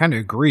 they kind of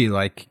agree,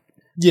 like,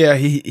 yeah,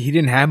 he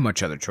didn't have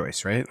much other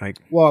choice, right? Like,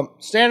 well,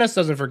 Stannis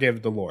doesn't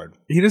forgive the Lord.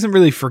 He doesn't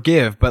really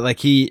forgive, but, like,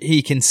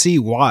 he can see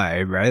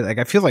why, right? Like,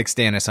 I feel like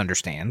Stannis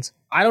understands.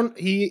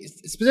 He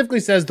specifically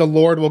says the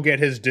Lord will get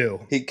his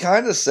due. He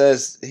kind of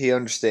says he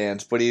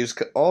understands, but he was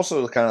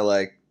also kind of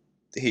like,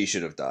 he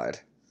should have died.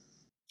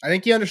 I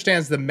think he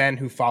understands the men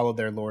who followed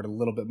their lord a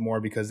little bit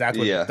more because that's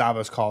what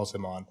Davos calls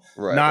him on,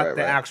 not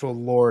the actual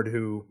lord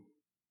who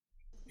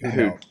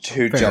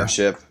jumped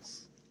ship.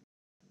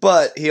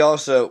 But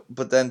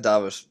then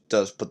Davos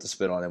does put the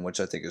spin on him, which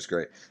I think is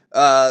great.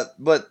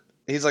 But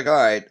he's like, all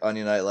right,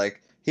 Onion Knight,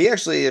 like he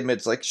actually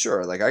admits, like,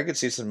 sure, like I could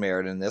see some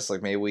merit in this.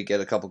 Like maybe we get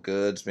a couple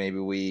goods, maybe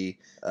we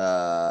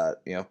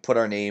put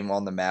our name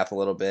on the map a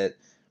little bit.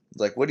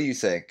 Like, what do you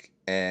think?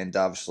 And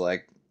Davos is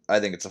like, I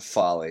think it's a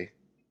folly.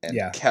 And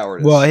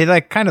cowardice. Well, he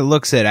like kind of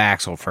looks at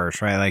Axel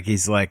first, right? Like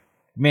he's like,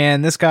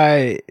 man, this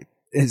guy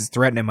is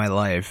threatening my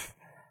life,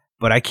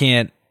 but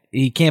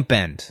he can't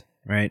bend,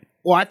 right?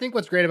 Well, I think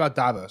what's great about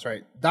Davos,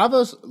 right?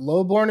 Davos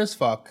lowborn as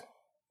fuck,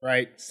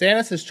 right?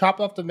 Stannis has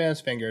chopped off the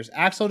man's fingers.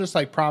 Axel just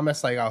like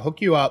promised, like, I'll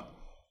hook you up.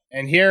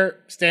 And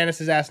here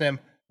Stannis is asking him,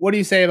 what do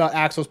you say about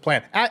Axel's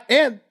plan?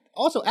 And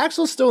also,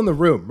 Axel's still in the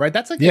room, right?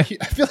 That's like I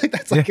feel like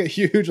that's like a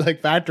huge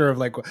like factor of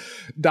like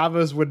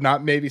Davos would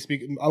not maybe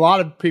speak. A lot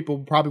of people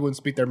probably wouldn't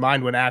speak their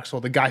mind when Axel,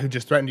 the guy who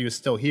just threatened you, is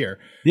still here.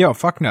 Yo,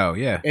 fuck no,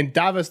 yeah. And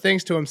Davos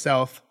thinks to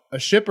himself, a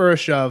ship or a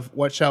shove,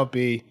 what shall it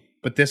be?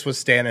 But this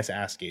was Stannis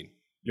asking.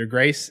 Your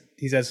grace,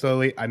 he said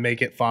slowly, I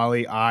make it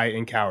folly,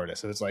 and cowardice.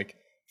 So it's like,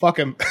 fuck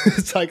him.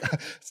 It's like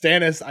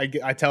Stannis,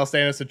 I tell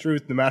Stannis the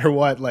truth no matter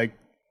what. Like,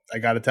 I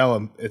got to tell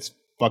him it's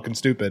fucking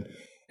stupid.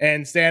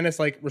 And Stannis,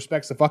 like,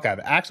 respects the fuck out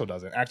of it. Axel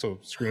doesn't. Axel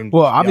screamed.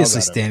 Well, obviously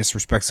Stannis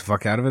respects the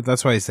fuck out of it.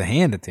 That's why he's the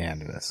hand at the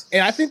end of this.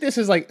 And I think this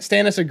is like,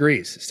 Stannis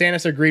agrees.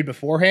 Stannis agreed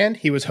beforehand.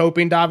 He was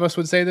hoping Davos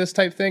would say this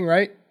type thing,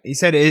 right? He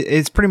said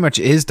it's pretty much,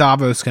 is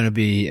Davos going to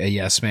be a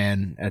yes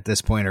man at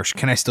this point? Or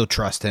can I still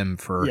trust him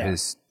for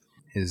his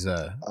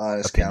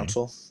honest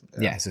counsel?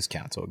 Yeah, his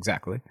counsel,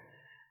 exactly.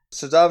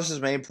 So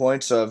Davos' main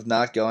points of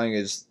not going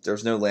is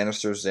there's no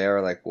Lannisters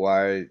there. Like,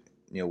 why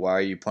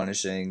are you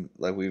punishing?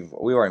 Like we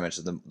already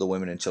mentioned the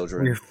women and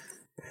children. You're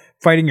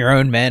fighting your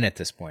own men at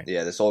this point.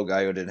 Yeah, this old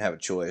guy who didn't have a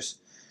choice.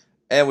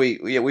 And we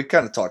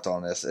kind of talked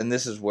on this, and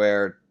this is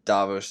where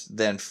Davos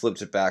then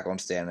flips it back on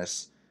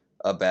Stannis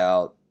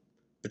about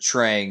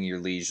betraying your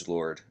liege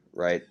lord,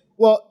 right?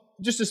 Well,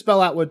 just to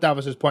spell out what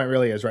Davos's point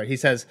really is, right? He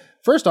says,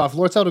 first off,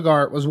 Lord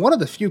Celtigar was one of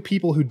the few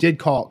people who did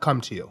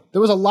come to you.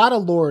 There was a lot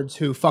of lords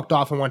who fucked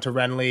off and went to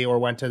Renly or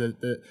went to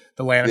the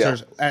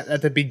Lannisters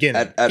at the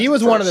beginning. He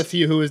was one of the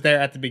few who was there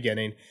at the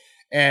beginning.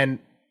 And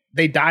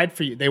they died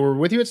for you. They were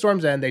with you at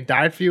Storm's End. They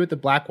died for you at the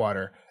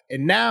Blackwater.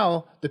 And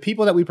now the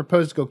people that we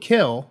propose to go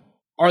kill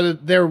are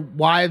their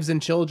wives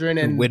and children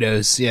and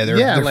widows. Yeah, their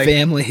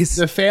families.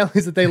 The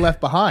families that they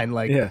left behind.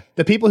 Like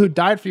the people who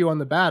died for you on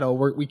the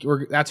battle,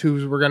 that's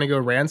who we're going to go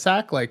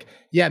ransack. Like,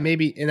 yeah,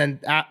 maybe. And then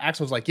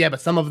Axel's like, yeah, but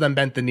some of them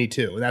bent the knee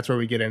too. And that's where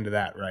we get into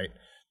that, right?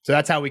 So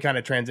that's how we kind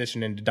of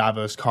transition into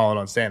Davos calling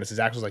on Stannis. Is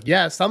Axel's like,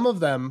 yeah, some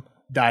of them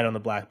died on the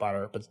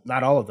Blackwater, but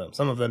not all of them.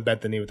 Some of them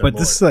bent the knee with their But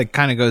lord. This like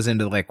kind of goes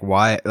into like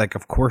why, like,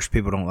 of course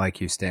people don't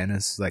like you,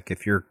 Stannis. Like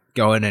if you're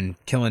going and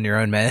killing your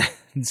own men,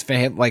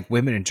 like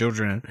women and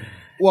children.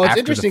 Well, it's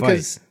interesting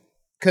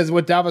because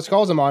what Davos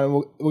calls him on, and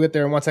we'll get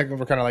there in 1 second.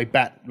 We're kind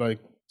of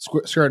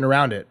skirting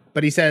around it,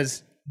 but he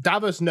says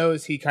Davos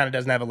knows he kind of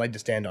doesn't have a leg to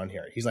stand on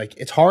here. He's like,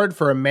 it's hard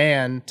for a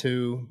man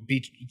to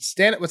be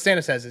what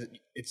Stannis says is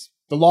it's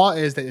the law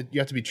is that you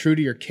have to be true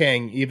to your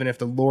king, even if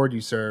the lord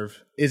you serve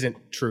isn't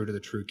true to the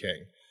true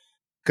king.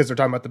 Because they're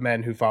talking about the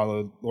men who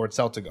follow Lord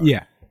Celtigar.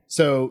 Yeah.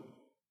 So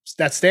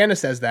that Stannis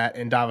says that,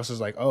 and Davos is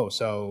like, oh,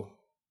 so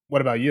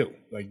what about you?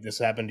 Like this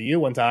happened to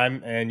you one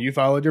time, and you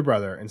followed your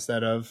brother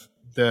instead of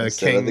the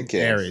king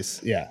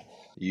Aerys. Yeah,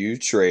 you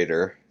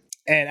traitor.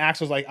 And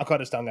Axel's like, I'll cut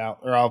his tongue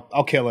out, or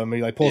I'll kill him.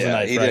 He like pulls a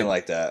knife. He didn't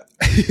like that.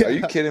 Are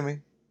you kidding me?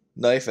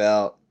 Knife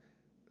out.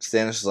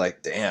 Stannis is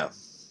like, damn.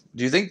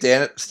 Do you think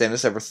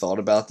Stannis ever thought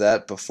about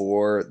that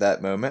before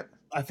that moment?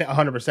 I think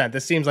 100%.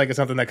 This seems like it's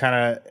something that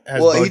kind of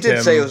has. Well, he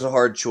did say it was a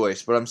hard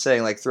choice, but I'm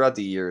saying like throughout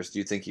the years, do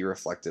you think he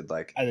reflected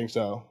like? I think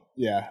so.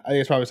 Yeah, I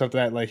think it's probably something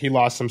that like he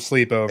lost some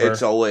sleep over.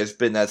 It's always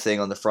been that thing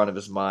on the front of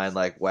his mind,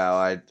 like,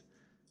 wow,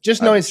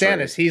 just knowing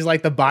Stannis, he's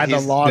like the by the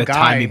law guy. The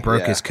time he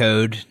broke his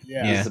code.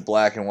 Yeah, he's the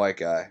black and white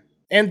guy.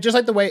 And just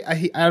like the way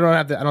I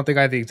don't think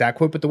I have the exact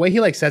quote, but the way he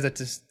like says it,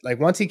 just like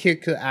once he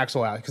kicked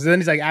Axel out, because then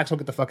he's like, Axel,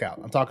 get the fuck out.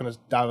 I'm talking to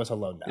Davos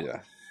alone now.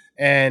 Yeah.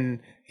 And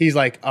he's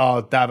like,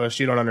 oh, Davos,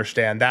 you don't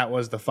understand. That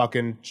was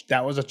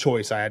a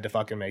choice I had to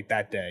fucking make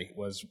that day.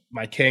 Was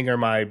my king or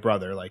my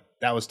brother. Like,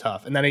 that was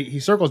tough. And then he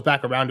circles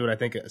back around to it, I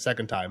think, a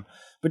second time.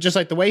 But just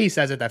like the way he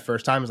says it that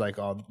first time is like,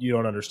 oh, you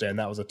don't understand.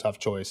 That was a tough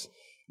choice.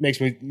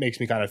 Makes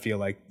me kind of feel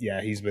like,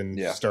 yeah, he's been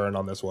stirring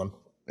on this one.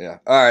 Yeah.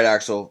 All right,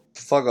 Axel,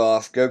 fuck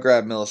off. Go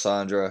grab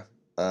Melisandre.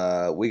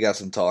 We got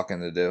some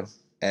talking to do.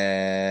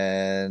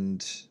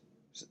 And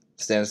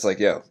Stannis like,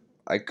 yo,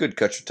 I could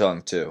cut your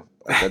tongue too.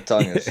 Like, that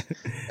tongue is.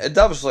 And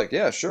Davos was like,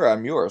 yeah, sure,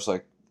 I'm yours.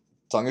 Like,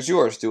 tongue is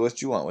yours. Do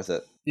what you want with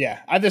it. Yeah.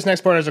 I have this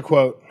next part as a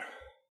quote.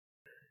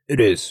 It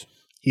is,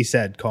 he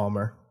said,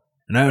 calmer.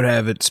 And I would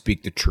have it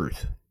speak the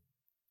truth.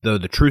 Though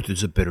the truth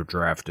is a bitter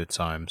draught at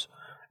times.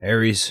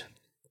 Aerys,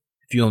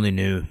 if you only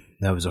knew,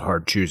 that was a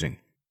hard choosing.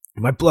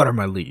 My blood or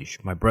my liege,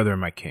 my brother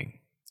and my king.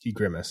 He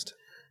grimaced.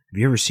 Have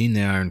you ever seen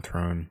the Iron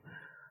Throne?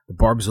 The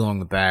barbs along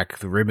the back,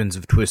 the ribbons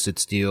of twisted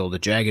steel, the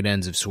jagged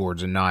ends of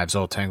swords and knives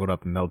all tangled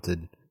up and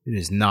melted. It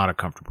is not a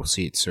comfortable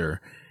seat, sir.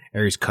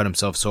 Aerys cut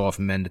himself so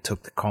often men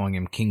took to calling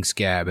him King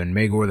Scab, and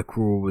Maegor the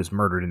Cruel was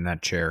murdered in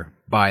that chair,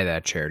 by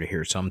that chair, to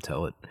hear some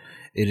tell it.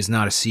 It is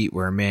not a seat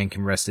where a man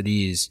can rest at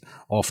ease.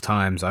 Oft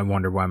times I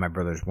wonder why my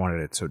brothers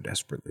wanted it so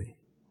desperately.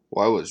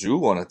 Why would you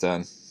want it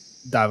then?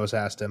 Davos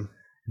asked him.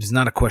 It is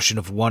not a question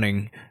of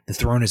wanting. The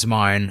throne is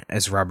mine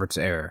as Robert's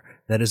heir.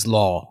 That is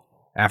law.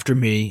 After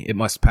me, it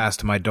must pass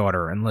to my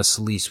daughter, unless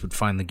Selyse would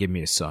finally give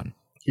me a son.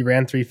 He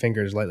ran 3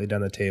 fingers lightly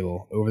down the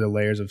table, over the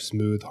layers of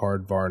smooth,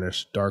 hard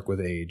varnish, dark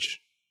with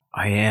age.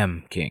 I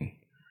am king.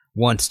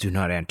 Once do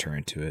not enter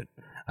into it.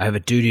 I have a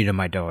duty to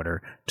my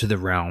daughter, to the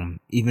realm,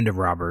 even to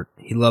Robert.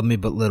 He loved me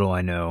but little,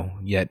 I know,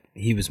 yet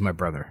he was my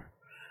brother.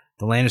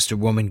 The Lannister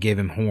woman gave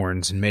him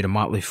horns and made a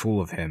motley fool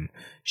of him.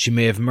 She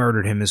may have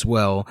murdered him as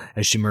well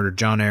as she murdered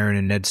Jon Arryn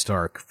and Ned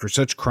Stark. For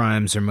such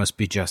crimes there must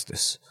be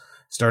justice,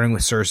 starting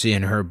with Cersei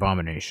and her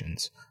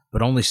abominations.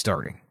 But only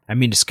starting. I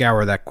mean to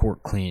scour that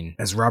court clean,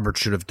 as Robert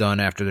should have done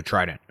after the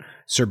Trident.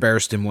 Sir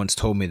Barristan once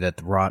told me that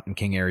the rot in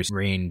King Aerys'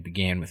 reign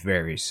began with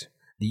Varys.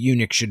 The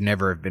eunuch should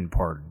never have been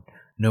pardoned,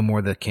 no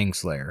more the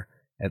Kingslayer.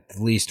 At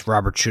the least,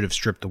 Robert should have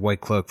stripped the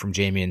white cloak from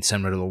Jaime and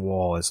sent him to the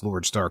wall, as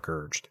Lord Stark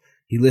urged.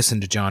 He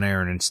listened to Jon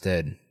Arryn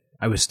instead.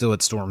 I was still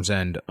at Storm's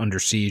End, under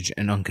siege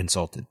and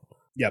unconsulted.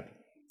 Yep.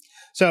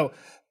 So,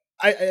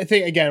 I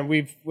think, again,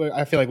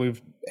 I feel like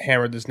we've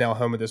hammered this nail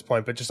home at this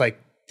point, but just like,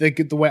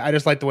 the way I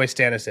just like the way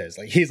Stannis is.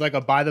 Like, he's like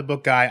a by the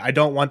book guy. I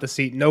don't want the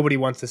seat. Nobody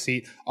wants the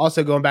seat.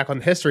 Also, going back on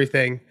the history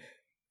thing,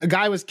 a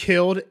guy was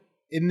killed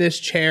in this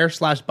chair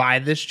 / by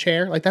this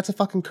chair. Like, that's a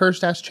fucking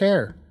cursed ass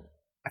chair.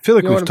 I feel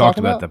like we've talked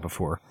about that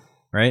before,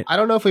 right? I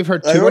don't know if we've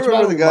heard too much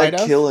about the guy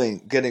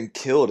getting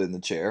killed in the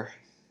chair.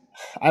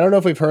 I don't know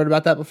if we've heard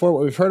about that before.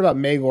 What we've heard about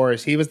Maegor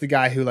is he was the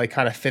guy who like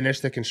kind of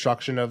finished the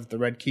construction of the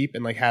Red Keep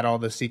and like had all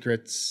the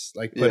secrets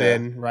like put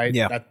in, right?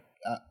 Yeah.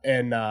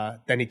 And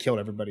then he killed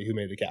everybody who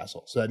made the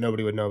castle so that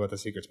nobody would know about the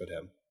secrets but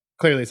him.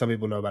 clearly some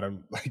people know about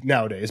him like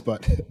nowadays,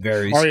 but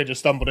Varies. Arya just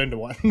stumbled into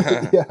one.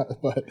 Yeah,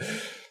 but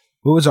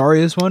What was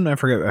Arya's one? I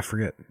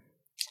forget.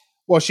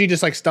 well, she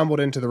just like stumbled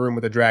into the room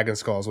with the dragon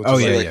skulls, which Oh,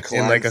 is yeah, like yeah.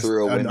 Climbed in like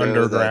through a an window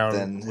underground that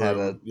then had a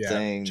room,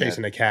 thing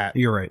chasing a cat.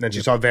 You're right. Then she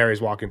Yep. saw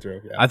Varys walking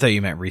through. Yeah. I thought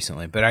you meant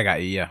recently, but I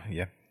got you.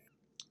 Yeah.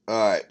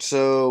 All right,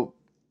 so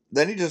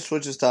then he just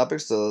switches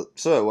topics to,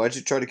 so why'd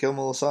you try to kill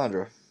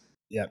Melisandre?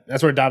 Yeah,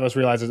 that's where Davos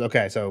realizes,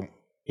 okay, so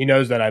he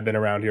knows that I've been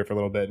around here for a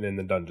little bit and in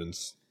the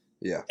dungeons.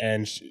 Yeah.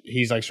 And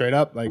he's like straight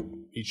up, like,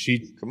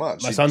 Come on.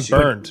 my son's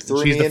burned. threw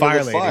She's me the into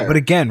fire lady. But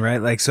again,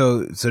 right? Like,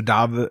 so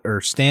Davos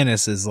or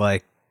Stannis is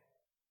like,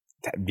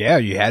 yeah,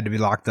 you had to be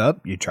locked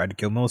up. You tried to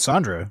kill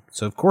Melisandre,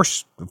 so of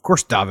course,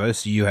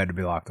 Davos, you had to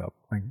be locked up.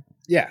 Like,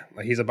 Yeah,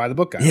 like he's a by the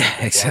book guy.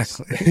 yeah,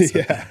 exactly.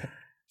 Yeah.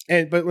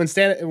 But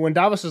when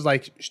Davos is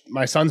like,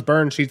 my son's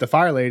burned, she's the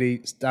fire lady,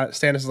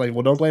 Stannis is like,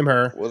 well, don't blame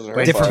her. Wasn't her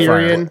Blame fault.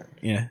 Tyrion.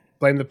 Yeah.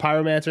 Blame the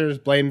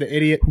pyromancers. Blame the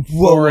idiot.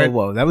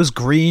 Whoa! That was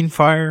green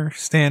fire,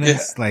 Stannis.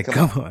 Yeah, like,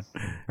 come on.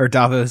 Or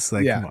Davos.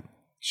 Like, Yeah. come on.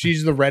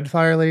 She's the red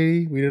fire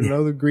lady. We didn't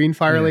know the green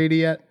fire lady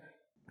yet.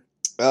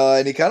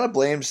 And he kind of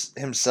blames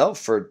himself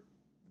for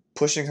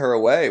pushing her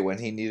away when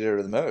he needed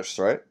her the most,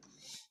 right?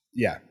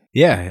 Yeah.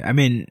 Yeah, I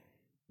mean,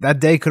 that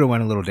day could have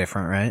went a little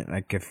different, right?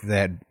 Like if they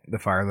had the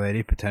fire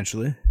lady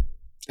potentially.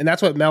 And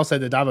that's what Mel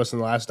said to Davos in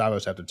the last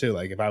Davos chapter too.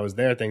 Like if I was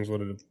there, things would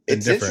have been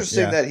It's different.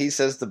 interesting that he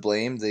says to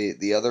blame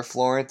the other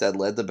Florent that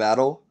led the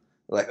battle.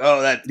 Like,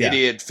 oh, that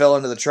idiot fell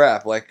into the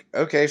trap. Like,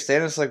 okay,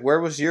 Stannis, like, where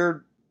was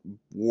your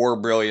war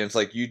brilliance?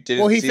 Like, you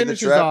didn't he see the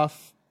finishes trap?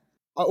 off.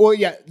 Well,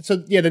 yeah.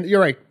 So yeah, then you're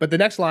right. But the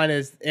next line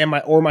is,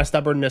 my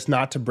stubbornness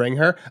not to bring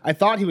her. I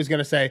thought he was going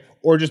to say,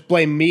 or just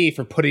blame me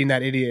for putting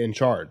that idiot in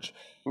charge.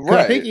 Right.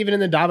 I think even in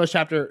the Davos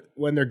chapter,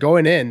 when they're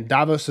going in,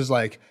 Davos is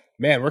like,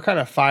 man, we're kind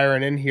of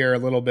firing in here a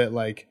little bit,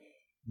 like,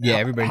 Yeah,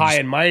 everybody high just-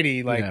 and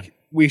mighty. Like yeah.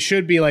 we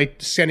should be like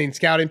sending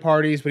scouting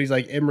parties, but he's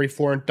like, Imri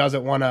Florent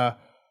doesn't want to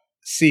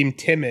seem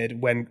timid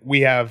when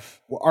we have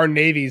our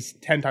navy's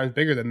 10 times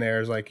bigger than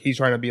theirs. Like he's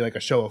trying to be like a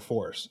show of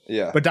force.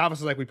 Yeah. But Davos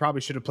is like, we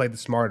probably should have played the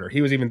smarter.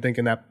 He was even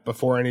thinking that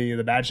before any of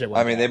the bad shit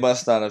went I mean, down. they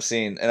must not have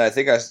seen, and I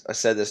think I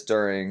said this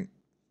during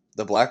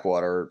the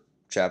Blackwater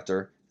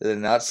chapter. Did they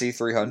not see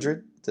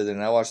 300? Did they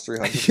not watch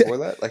 300 before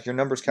that? Like, your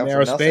numbers count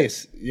narrow for nothing.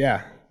 space.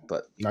 Yeah.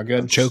 But Not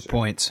good. choke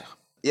points.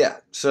 yeah,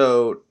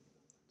 so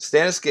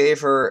Stannis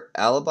gave her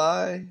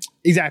alibi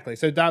Exactly.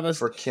 So Davos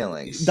for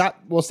killings.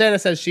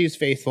 Stannis says she's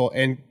faithful,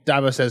 and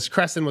Davos says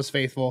Creston was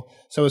faithful.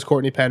 So was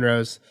Courtney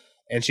Penrose,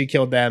 and she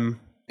killed them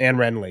and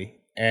Renly.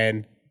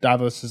 And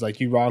Davos is like,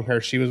 you wrong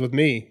her. She was with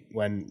me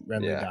when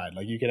Renly died.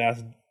 Like you can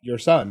ask your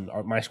son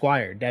or my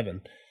squire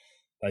Devon.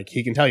 Like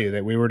he can tell you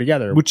that we were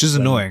together, Which is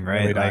when annoying,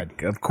 Renly right? died.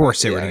 Like, of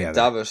course they were Yeah,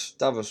 together.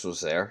 Davos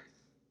was there.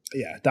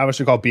 Yeah, Davos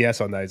should call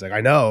BS on that. He's like,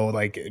 I know.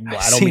 Like, well,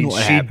 I don't seen mean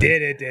what she happened.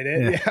 did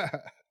it. Yeah.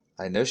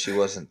 I know she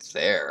wasn't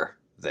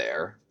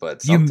there,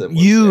 but something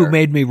You was there.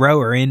 made me row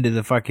her into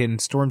the fucking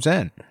Storm's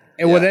End.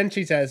 And well, Yeah. then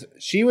she says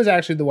she was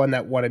actually the one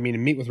that wanted me to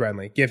meet with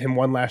Renly, give him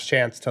one last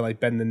chance to like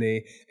bend the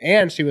knee,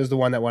 and she was the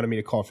one that wanted me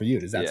to call for you.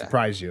 Does that Yeah.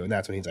 surprise you? And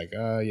that's when he's like, yeah,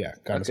 kind of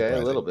Okay, a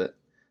surprising. little bit.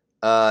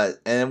 And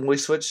then we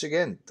switched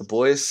again. The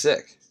boy is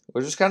sick.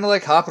 We're just kind of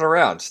like hopping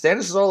around.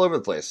 Stannis is all over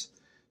the place.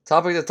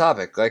 Topic to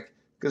topic. Like,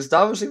 does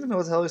Davos even know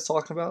what the hell he's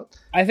talking about?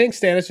 I think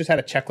Stannis just had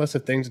a checklist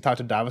of things to talk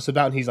to Davos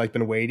about, and he's like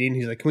been waiting.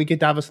 He's like, can we get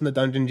Davos in the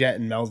dungeon yet?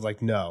 And Mel's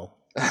like, no.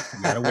 You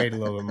gotta wait a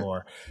little bit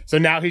more. So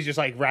now he's just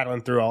like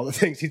rattling through all the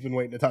things he's been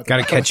waiting to talk to Got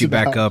to Davos catch you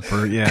back about. up,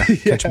 or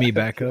catch me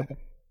back up.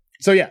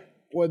 So yeah,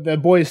 well, the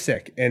boy is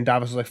sick, and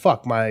Davos is like,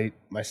 fuck, my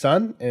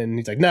son? And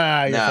he's like,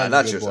 nah, your son's not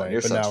a good your boy. son.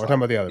 Your but son's no, we're fine. talking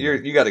about the other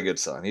boy. You got a good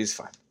son. He's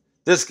fine.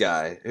 This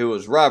guy, who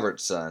was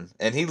Robert's son,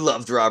 and he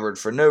loved Robert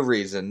for no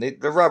reason.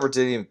 Robert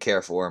didn't even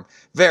care for him.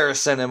 Varys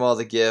sent him all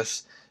the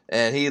gifts,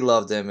 and he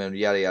loved him, and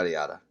yada, yada,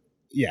 yada.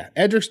 Yeah,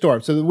 Edric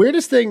Storm. So the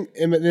weirdest thing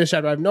in this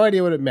chapter, I have no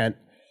idea what it meant.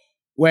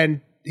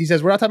 When he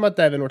says, we're not talking about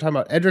Devon, we're talking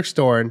about Edric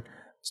Storm.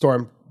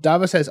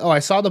 Davos says, oh, I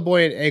saw the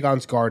boy in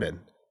Aegon's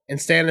garden. And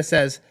Stannis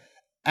says,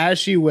 as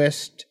she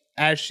wished,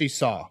 as she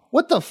saw.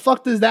 What the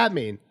fuck does that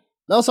mean?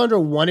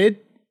 Melisandre wanted,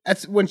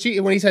 that's when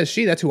he says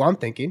she, that's who I'm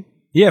thinking.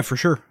 Yeah, for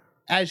sure.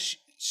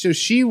 So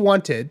she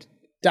wanted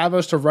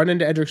Davos to run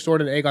into Edric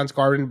Storm in Aegon's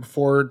garden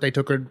before they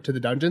took her to the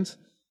dungeons.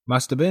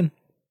 Must have been.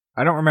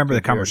 I don't remember the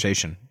Weird.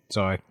 conversation,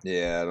 so I.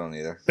 Yeah, I don't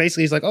either.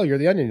 Basically, he's like, oh, you're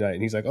the Onion Knight.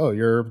 And he's like, oh,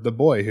 you're the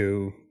boy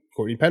who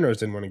Courtney Penrose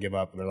didn't want to give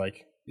up. And they're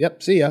like,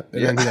 yep, see ya.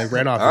 And then he like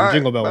ran off, All and right,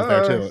 Jingle Bell was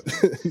there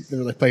bye. too. They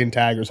were like playing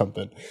tag or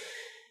something.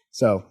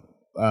 So,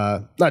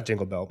 not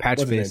Jingle Bell. Patch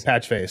What's his Face. name?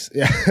 Patch Face.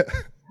 Yeah.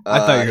 I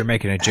thought you were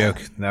making a joke.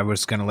 I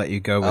was going to let you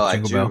go with I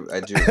Jingle do. Bell. I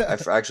do.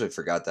 Actually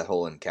forgot that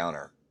whole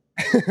encounter.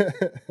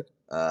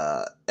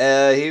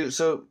 He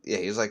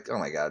was like, oh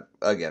my god,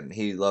 again,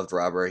 he loved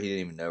Robert. He didn't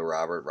even know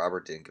Robert.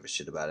 Robert didn't give a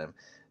shit about him.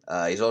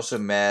 He's also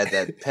mad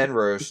that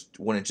Penrose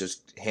wouldn't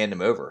just hand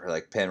him over.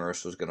 Like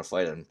Penrose was going to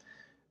fight him,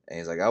 and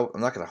he's like, I'm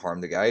not going to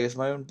harm the guy. He's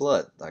my own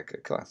blood. Like,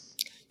 come on,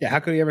 Yeah. How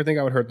could he ever think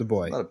I would hurt the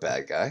boy? not a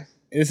bad guy.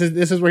 This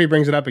is where he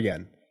brings it up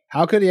again.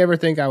 How could he ever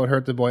think I would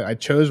hurt the boy? I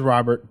chose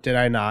Robert, did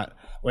I not?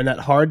 When that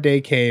hard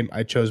day came,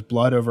 I chose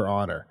blood over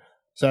honor.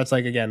 So that's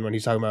like, again, when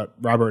he's talking about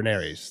Robert and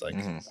Ares, like,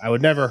 I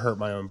would never hurt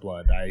my own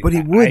blood. But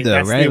he would, though,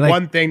 that's right? the Like,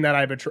 one thing that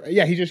I betray.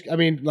 Yeah,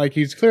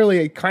 he's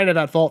clearly kind of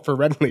at fault for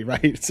Renly,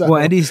 right? So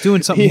well, and he's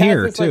doing something he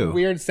here, has this, too. like,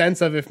 weird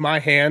sense of if my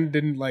hand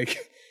didn't, like,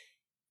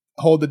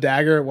 hold the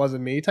dagger, it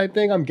wasn't me type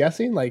thing, I'm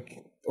guessing.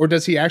 Like, or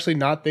does he actually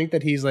not think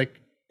that he's, like,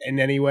 in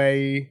any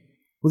way...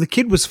 Well, the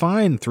kid was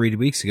fine 3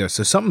 weeks ago,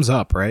 so something's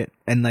up, right?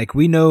 And, like,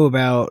 we know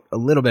about a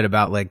little bit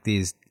about, like,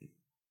 these,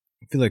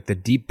 I feel like the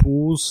deep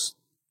pools,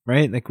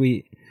 right? Like, what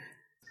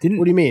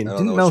do you mean?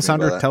 Didn't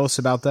Melisandre tell us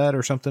about that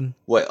or something?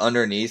 What,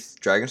 underneath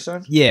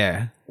Dragonstone?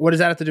 Yeah. What does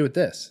that have to do with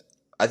this?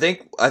 I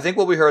think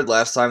what we heard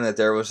last time, that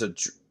there was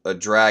a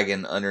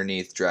dragon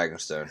underneath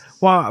Dragonstone.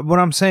 Well, what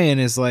I'm saying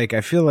is, like,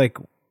 I feel like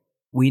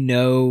we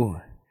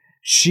know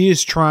she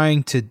is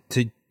trying to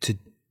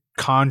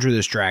conjure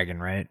this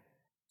dragon, right?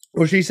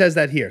 Well, she says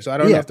that here, so I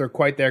don't know if they're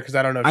quite there because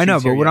I don't know if I know,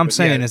 she's but here what yet, I'm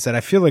saying yeah. is that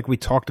I feel like we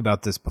talked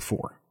about this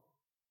before.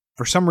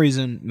 For some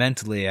reason,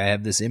 mentally, I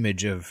have this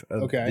image of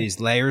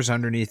these layers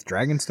underneath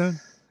Dragonstone.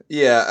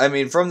 Yeah, I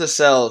mean, from the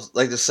cells,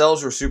 like the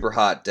cells were super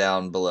hot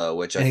down below,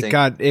 which I think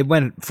it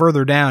went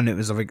further down. It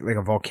was like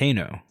a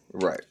volcano,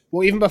 right?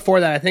 Well, even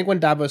before that, I think when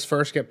Davos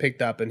first get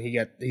picked up and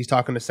he's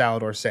talking to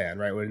Salador Sand,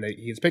 right? When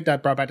he gets picked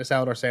up, brought back to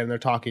Salador Sand, and they're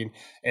talking,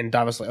 and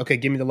Davos like, okay,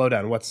 give me the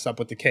lowdown. What's up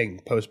with the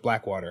king post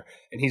Blackwater?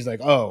 And he's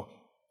like, oh,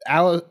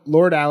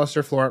 Lord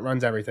Alistair Florent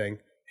runs everything.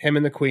 Him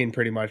and the queen,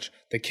 pretty much.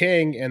 The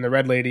king and the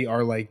Red Lady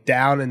are like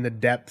down in the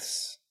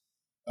depths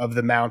of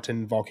the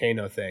mountain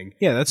volcano thing.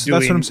 Yeah, that's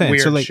what I'm saying.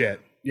 Weird So like, shit.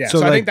 Yeah,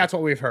 so I think that's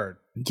what we've heard.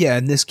 Yeah,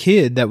 and this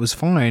kid that was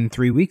fine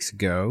 3 weeks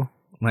ago,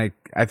 like,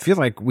 I feel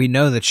like we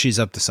know that she's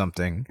up to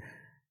something.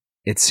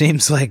 It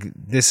seems like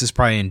this is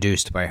probably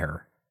induced by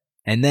her.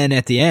 And then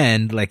at the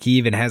end, like, he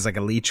even has like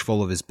a leech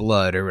full of his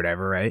blood or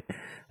whatever, right?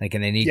 Like,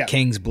 and they need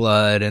king's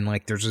blood, and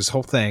like, there's this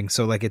whole thing.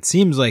 So like, it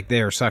seems like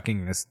they are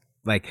sucking this.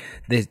 Like,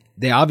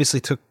 they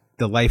obviously took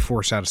the life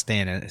force out of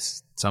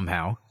Stannis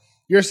somehow.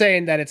 You're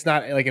saying that it's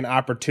not like an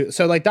opportunity.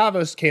 So like,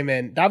 Davos came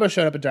in. Davos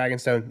showed up at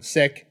Dragonstone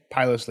sick.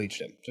 Pylos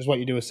leeched him. Just what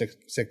you do with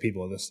sick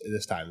people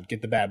this time.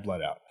 Get the bad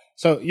blood out.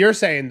 So you're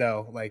saying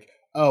though, like,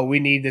 oh, we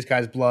need this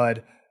guy's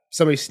blood.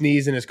 Somebody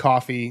sneezed in his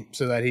coffee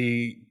so that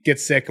he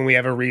gets sick, and we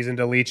have a reason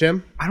to leech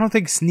him. I don't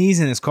think sneeze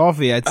in his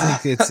coffee. I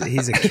think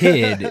he's a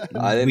kid.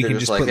 I think we can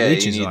just put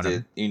leeches on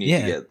him. You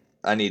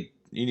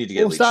need to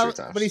get leech 3 times.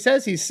 But he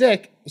says he's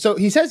sick. So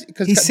he says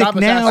because he's sick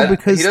now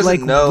because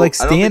like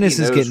Stannis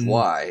is getting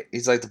why.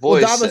 He's like, the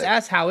boy. Well, Davos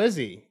asks, "How is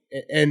he?"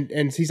 And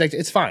he's like,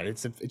 "It's fine.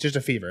 It's just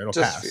a fever. It'll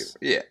pass." Fever.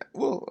 Yeah.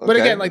 Well, okay. But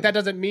again, like, that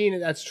doesn't mean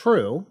that's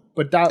true.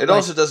 But it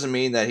also doesn't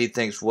mean that he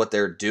thinks what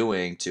they're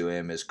doing to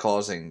him is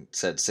causing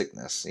said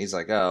sickness. He's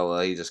like, oh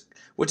well,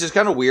 which is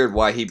kind of weird.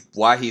 Why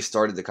he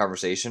started the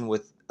conversation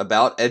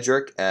about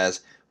Edric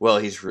as well.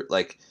 He's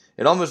like,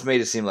 it almost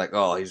made it seem like,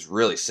 oh, he's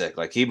really sick.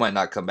 Like, he might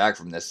not come back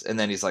from this. And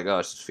then he's like, oh,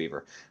 it's just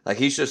fever. Like,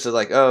 he's just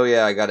like, oh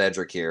yeah, I got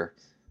Edric here.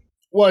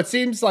 Well, it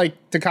seems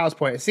like, to Kyle's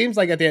point, it seems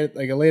like at the end,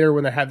 like later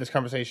when they have this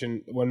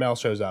conversation, when Mel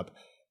shows up,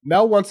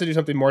 Mel wants to do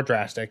something more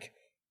drastic.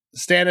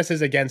 Stannis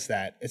is against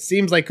that. It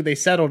seems like they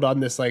settled on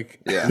this,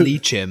 like,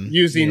 leech him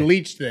using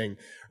leech thing,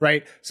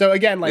 right? So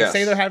again, like,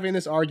 say they're having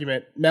this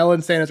argument, Mel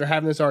and Stannis are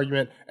having this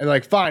argument, and they're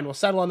like, fine, we'll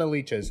settle on the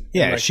leeches.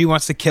 Yeah, like, she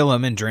wants to kill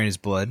him and drain his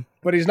blood.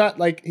 But he's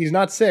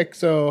not sick,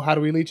 so how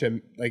do we leech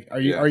him? Like, are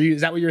you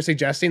is that what you're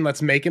suggesting?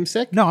 Let's make him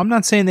sick? No, I'm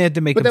not saying they had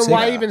to make him sick. But then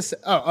why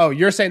even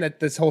you're saying that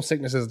this whole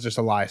sickness is just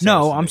a lie.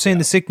 No, I'm saying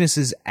the sickness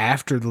is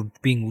after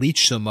being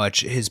leeched so much,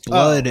 his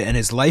blood and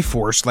his life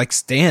force, like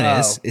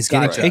Stannis, is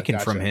getting taken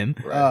from him.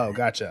 Right. Oh,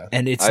 gotcha.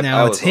 And it's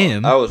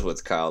him. I was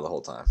with Kyle the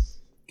whole time.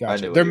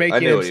 Gotcha. They're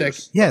making him sick.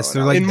 Yes,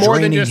 they're like and more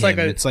than draining just him.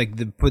 like It's like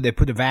they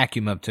put a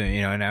vacuum up to,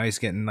 and now he's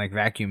getting like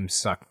vacuum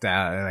sucked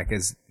out, like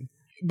his.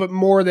 But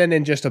more than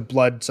in just a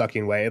blood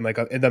sucking way, and like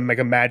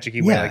a magic-y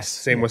way, like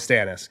same with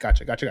Stannis.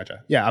 Gotcha.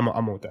 Yeah,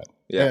 I'm with that.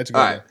 Yeah, that's a good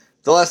all right.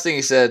 The last thing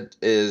he said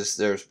is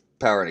there's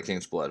power in a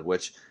king's blood.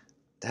 Which,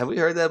 have we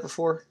heard that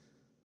before?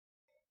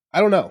 I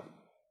don't know,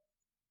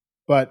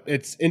 but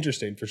it's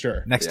interesting for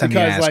sure. Next time you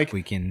ask,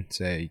 we can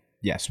say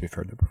yes, we've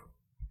heard that before.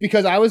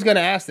 Because I was going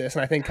to ask this,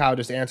 and I think Kyle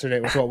just answered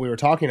it with what we were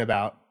talking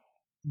about.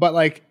 But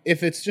like,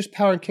 if it's just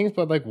power in king's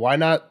blood, like, why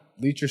not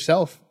leech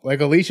yourself? Like,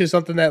 a leech is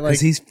something that, like,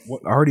 he's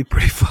already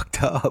pretty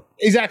fucked up.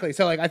 Exactly.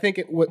 So like, I think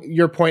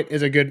your point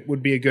is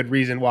would be a good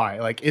reason why.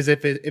 Like, is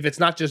if it's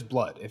not just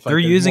blood. If they're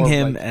using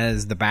him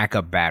as the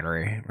backup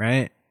battery,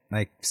 right?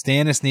 Like,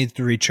 Stannis needs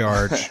to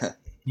recharge.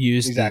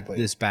 Use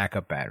this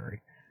backup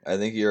battery. I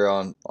think you're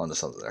on to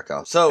something there,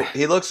 Kyle. So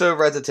he looks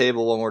over at the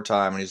table one more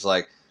time, and he's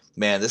like,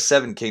 man, this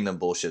Seven Kingdom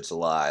bullshit's a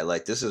lie.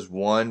 Like, this is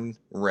one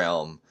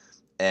realm,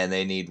 and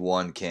they need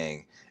one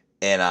king,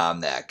 and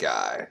I'm that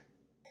guy.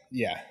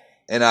 Yeah.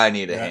 And I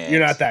need a hand.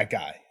 You're not that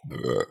guy.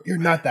 You're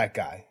not that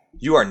guy.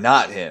 You are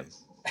not him.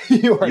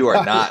 You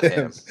are not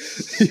him.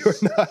 You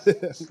are not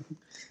him.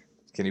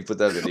 Can you put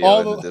that video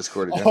in the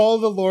Discord again? All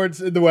the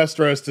lords in the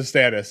Westeros to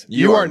Stannis.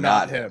 You are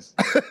not him.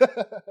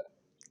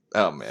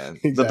 Oh, man.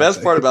 Exactly. The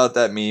best part about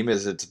that meme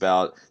is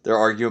they're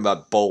arguing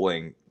about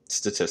bowling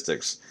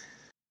statistics.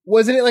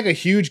 Wasn't it like a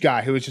huge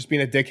guy who was just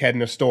being a dickhead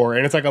in a store,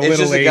 and it's like It's little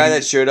just lady? a guy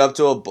that showed up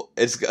to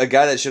a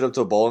guy that showed up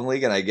to a bowling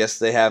league, and I guess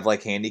they have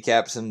like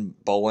handicaps in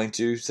bowling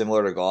too,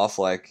 similar to golf.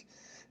 Like,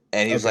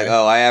 and he was like,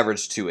 "Oh, I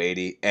averaged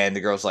 280," and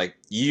the girl's like,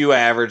 "You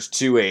averaged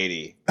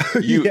 280.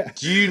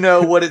 Do you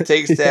know what it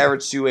takes to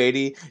average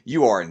 280?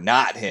 You are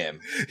not him."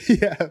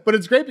 Yeah, but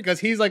it's great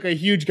because he's like a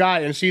huge guy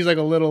and she's like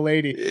a little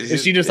lady, and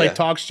she just like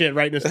talks shit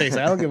right in his face.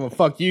 Like, I don't give a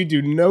fuck. You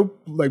do no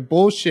like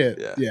bullshit.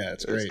 Yeah,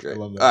 it's great. I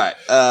love that.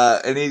 All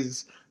right, and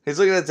he's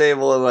looking at the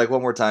table and like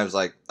one more time, he's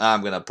like,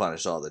 "I'm gonna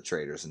punish all the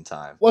traitors in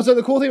time." Well, so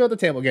the cool thing about the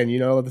table, again,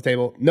 at the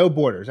table, no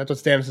borders. That's what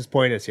Stannis'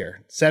 point is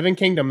here. 7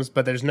 kingdoms,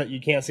 but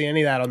you can't see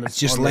any of that on this. It's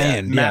just on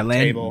land. Map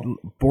Land. Table.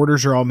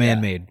 Borders are all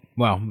man-made.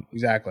 Well,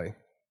 exactly.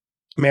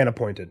 Man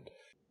appointed.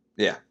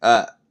 Yeah.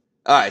 All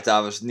right,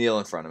 Davos, kneel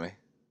in front of me.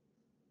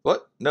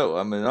 What? No,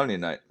 I'm an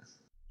Onion Knight.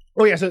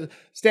 Oh yeah, so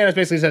Stannis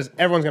basically says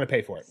everyone's going to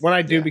pay for it. When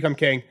I do become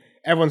king,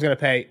 everyone's going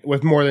to pay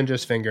with more than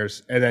just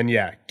fingers, and then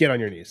get on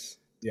your knees.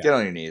 Yeah. Get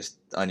on your knees,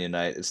 Onion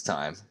Knight. It's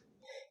time.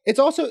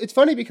 It's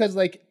funny because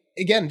like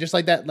again, just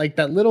like that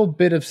little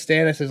bit of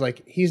Stannis is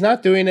like he's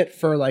not doing it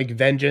for like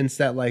vengeance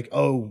that like,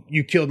 oh,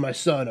 you killed my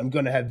son, I'm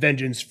going to have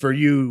vengeance for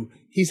you.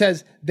 He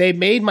says they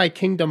made my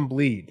kingdom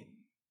bleed,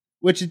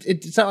 which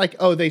it's not like,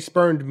 oh, they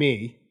spurned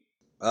me.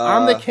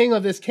 I'm the king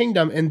of this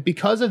kingdom, and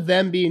because of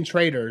them being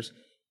traitors,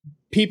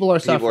 people are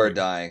suffering. People are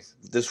dying.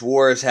 This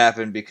war has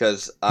happened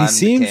because I'm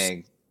the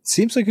king.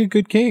 Seems like a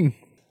good king.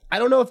 I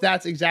don't know if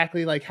that's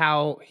exactly like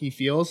how he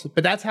feels,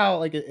 but that's how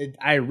like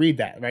I read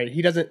that, right?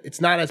 He doesn't.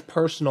 It's not as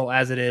personal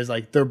as it is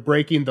like they're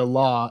breaking the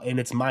law, and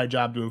it's my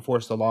job to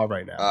enforce the law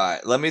right now. All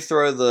right, let me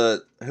throw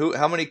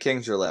how many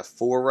kings are left?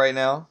 4 right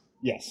now.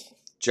 Yes.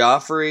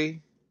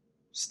 Joffrey,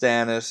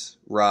 Stannis,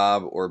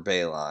 Robb, or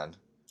Balon.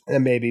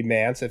 And maybe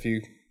Mance if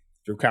you're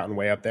counting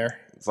way up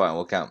there. Fine,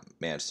 we'll count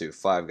Mance too.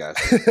 5 guys.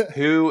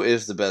 Who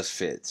is the best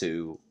fit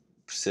to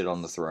sit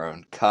on the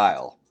throne?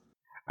 Kyle.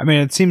 I mean,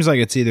 it seems like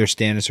it's either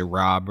Stannis or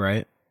Robb,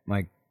 right?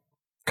 Like,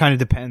 kind of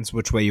depends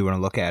which way you want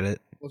to look at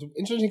it. Well, it's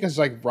interesting because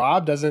like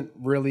Robb does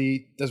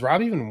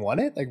Robb even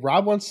want it? Like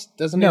Robb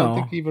doesn't No.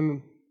 even think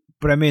even.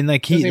 But I mean,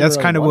 like that's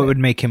really kind of what want it. would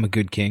make him a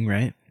good king,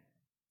 right?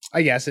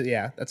 I guess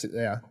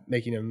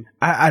making him.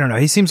 I don't know.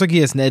 He seems like he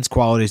has Ned's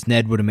qualities.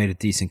 Ned would have made a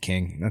decent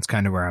king. That's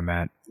kind of where I'm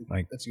at.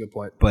 Like, that's a good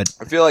point. But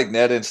I feel like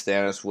Ned and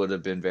Stannis would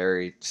have been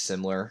very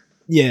similar.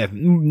 yeah,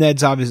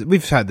 Ned's obviously.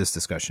 We've had this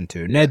discussion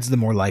too. Ned's the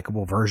more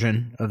likable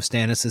version of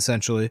Stannis,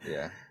 essentially.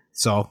 Yeah.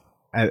 So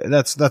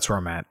that's where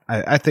I'm at.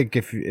 I think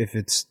if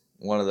it's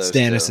one of those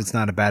Stannis, two. it's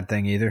not a bad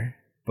thing either.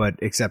 But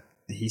except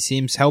he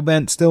seems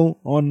hellbent still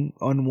on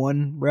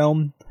one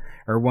realm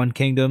or one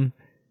kingdom,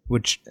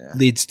 which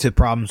leads to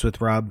problems with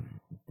Robb.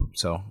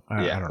 So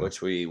I don't know.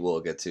 Which we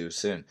will get to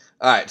soon.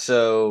 All right,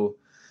 so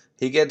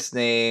he gets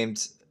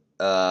named.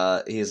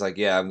 He's like,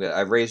 "Yeah,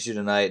 I raised you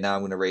tonight. Now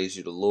I'm going to raise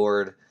you to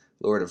Lord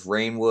of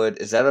Rainwood."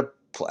 Is that a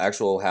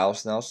actual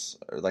house now,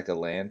 or like a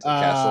land, a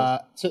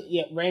castle? So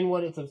yeah,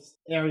 Rainwood is an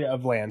area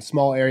of land,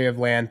 small area of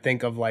land.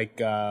 Think of like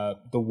the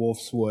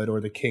Wolf's Wood or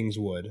the King's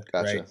Wood,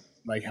 Gotcha. right?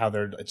 Like how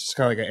it's just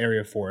kind of like an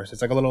area of forest.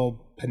 It's like a little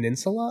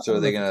peninsula.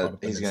 So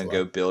he's gonna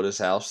go build his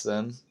house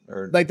then,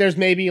 or like there's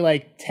maybe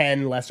like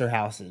 10 lesser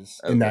houses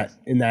in that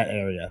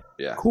area.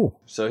 Yeah, cool.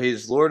 So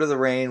he's Lord of the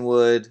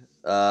Rainwood,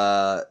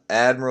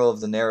 Admiral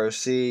of the Narrow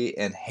Sea,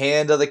 and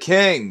Hand of the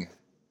King.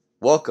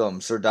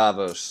 Welcome, Sir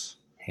Davos.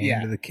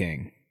 Hand of the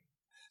King.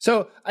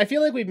 So I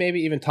feel like we've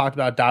maybe even talked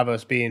about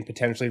Davos being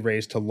potentially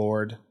raised to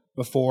Lord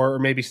before, or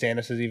maybe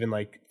Stannis has even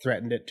like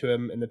threatened it to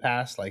him in the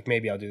past. Like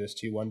maybe I'll do this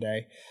to you one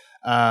day.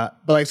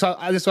 But like, so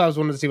I just was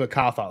wanted to see what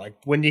Kyle thought. Like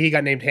when he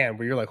got named Hand,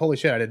 where you're like, holy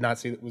shit, I did not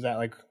see. Was that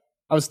like?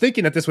 I was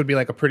thinking that this would be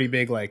like a pretty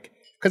big like,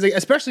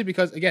 especially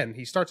because again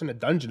he starts in a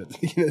dungeon at the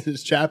beginning of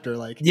this chapter.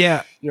 Like,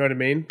 yeah, you know what I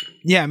mean?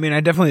 Yeah, I mean,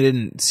 I definitely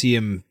didn't see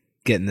him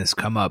getting this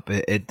come up.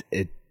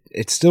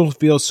 It still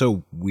feels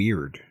so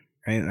weird,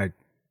 right? Like,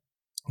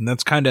 and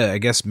that's kind of, I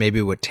guess, maybe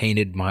what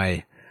tainted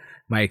my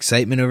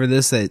excitement over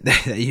this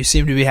that you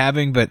seem to be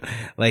having. But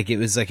like, it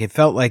was like it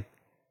felt like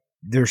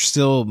there's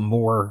still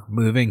more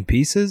moving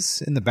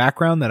pieces in the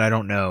background that I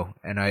don't know,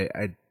 and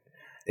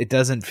it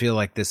doesn't feel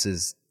like this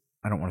is,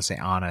 I don't want to say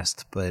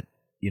honest, but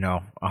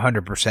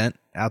 100%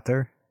 out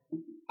there.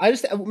 I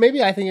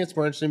think it's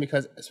more interesting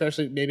because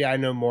especially maybe I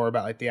know more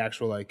about like the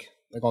actual like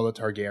all the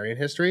Targaryen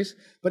histories,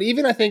 but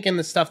even I think in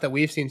the stuff that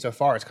we've seen so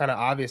far, it's kind of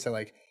obvious that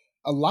like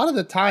a lot of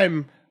the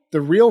time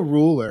the real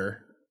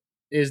ruler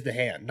is the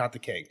Hand, not the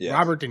king. Yeah.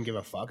 Robert didn't give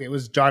a fuck. It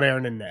was Jon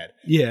Arryn and Ned.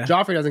 Yeah.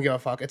 Joffrey doesn't give a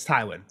fuck. It's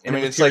Tywin. I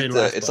mean, it's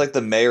like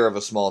the mayor of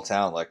a small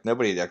town. Like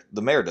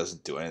the mayor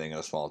doesn't do anything in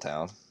a small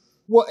town.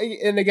 Well,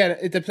 and again,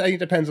 I think it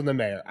depends on the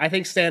mayor. I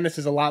think Stannis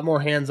is a lot more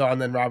hands-on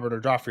than Robert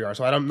or Joffrey are,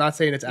 so I'm not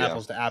saying it's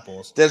apples to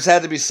apples. There's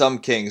had to be some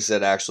kings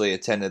that actually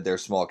attended their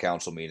small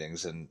council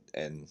meetings and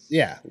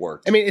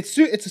worked. I mean,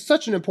 it's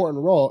such an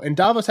important role, and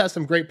Davos has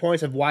some great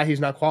points of why he's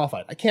not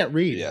qualified. I can't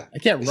read. Yeah. I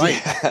can't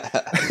write.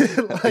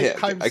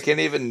 I can't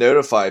even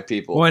notify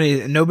people. Well,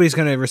 nobody's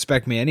going to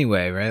respect me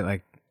anyway, right?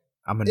 Like,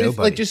 I'm a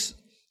nobody. Like, just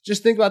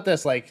just think about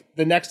this, like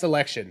the next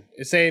election,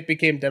 say it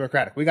became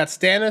Democratic. We got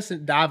Stannis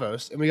and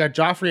Davos, and we got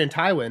Joffrey and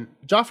Tywin.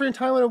 Joffrey and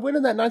Tywin are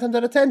winning that 9 times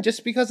out of 10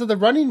 just because of the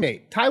running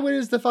mate. Tywin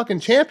is the fucking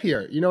champ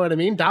here. You know what I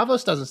mean?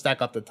 Davos doesn't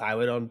stack up to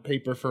Tywin on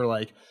paper for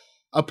like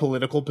a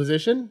political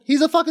position.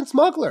 He's a fucking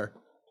smuggler.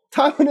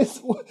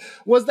 Tywin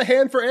was the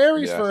hand for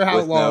Aerys for how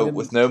long?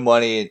 With no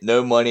money,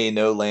 no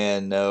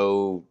land,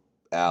 no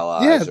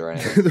allies or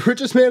anything. The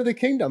richest man of the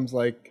kingdom's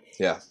like,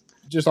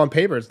 just on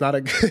paper, it's not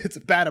it's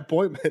a bad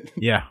appointment.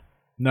 Yeah.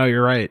 No,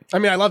 you're right. I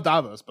mean, I love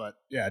Davos, but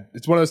yeah,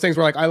 it's one of those things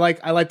where like I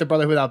like the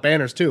Brotherhood without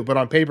banners too, but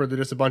on paper they're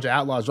just a bunch of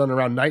outlaws running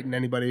around knighting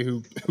anybody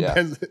who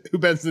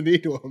bends the knee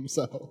to them.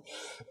 So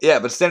yeah,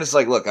 but Stannis is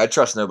like, look, I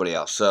trust nobody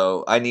else,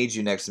 so I need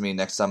you next to me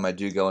next time I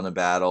do go into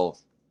battle.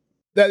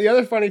 The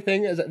other funny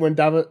thing is that when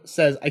Davos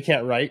says, "I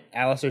can't write,"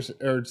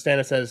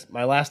 Stannis says,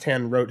 "My last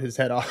hand wrote his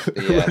head off,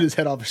 wrote his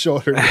head off his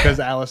shoulder because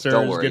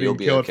Alistair is getting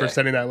killed for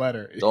sending that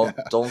letter."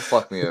 Don't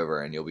fuck me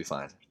over, and you'll be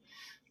fine.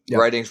 Yep.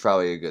 Writing's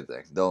probably a good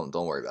thing. Don't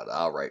worry about it.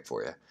 I'll write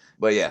for you.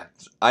 But yeah,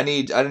 I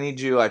need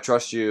you. I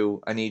trust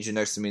you. I need you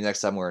next to me next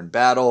time we're in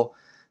battle.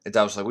 And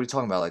Davos was like, "What are you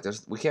talking about? Like,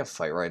 we can't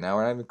fight right now.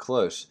 We're not even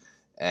close."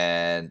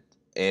 And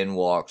in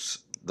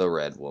walks the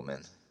Red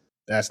Woman.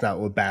 That's not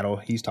what battle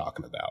he's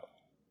talking about.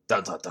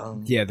 Dun, dun,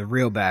 dun. Yeah, the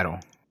real battle.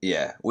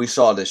 Yeah, we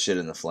saw this shit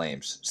in the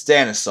flames.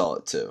 Stannis saw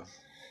it too.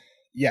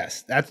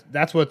 Yes,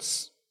 that's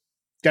what's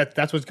got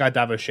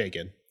Davos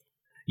shaken.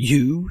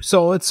 You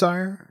saw it,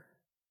 sire?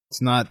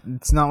 It's not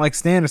like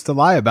Stannis to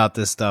lie about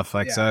this stuff.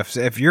 Like, so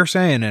if you're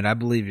saying it, I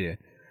believe you.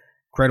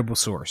 Credible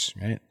source,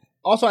 right?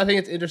 Also, I think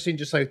it's interesting,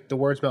 just like the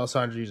words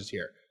Melisandre uses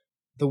here.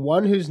 The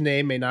one whose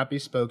name may not be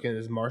spoken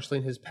is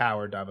marshalling his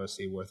power, Davos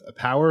Seaworth. A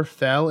power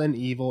fell and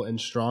evil and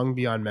strong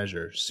beyond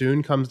measure.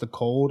 Soon comes the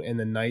cold and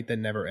the night that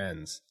never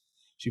ends.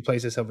 She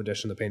places a silver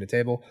dish on the painted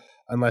table.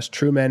 Unless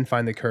true men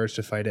find the courage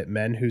to fight it,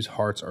 men whose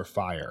hearts are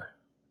fire.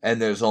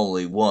 And there's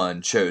only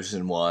one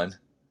chosen one.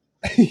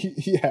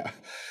 Yeah.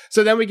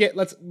 So then we get,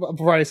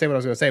 before I say what I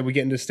was going to say, we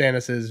get into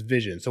Stannis'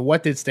 vision. So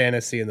what did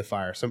Stannis see in the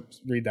fire? So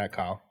read that,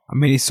 Kyle. I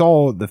mean, he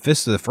saw the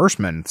fists of the first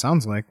men, it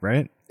sounds like,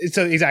 right?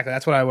 So exactly,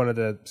 that's what I wanted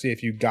to see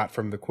if you got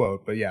from the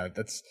quote. But yeah,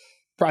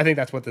 I think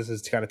that's what this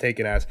is kind of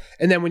taken as.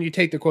 And then when you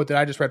take the quote that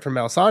I just read from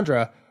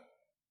Melisandre,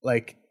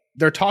 like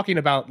they're talking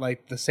about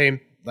like the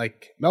same,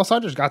 like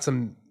Melisandre's got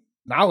some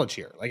knowledge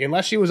here. Like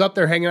unless she was up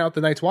there hanging out with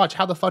the Night's Watch,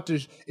 how the fuck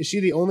is she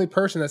the only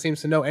person that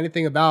seems to know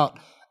anything about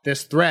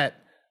this threat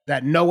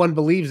that no one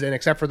believes in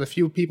except for the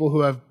few people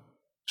who have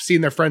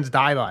seen their friends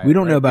die by it? We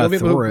don't know about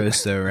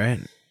Thoros though, right?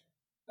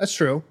 That's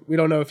true. We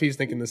don't know if he's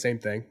thinking the same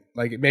thing.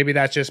 Like maybe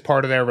that's just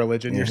part of their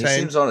religion. You're saying he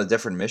seems on a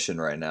different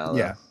mission right now. Though.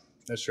 Yeah,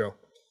 that's true.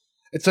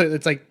 It's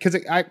like because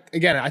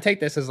I take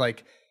this as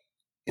like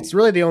it's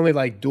really the only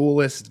like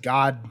dualist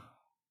God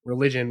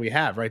religion we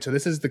have, right? So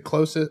this is the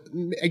closest.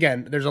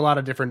 Again, there's a lot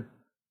of different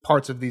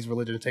parts of these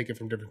religions taken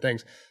from different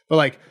things, but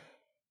like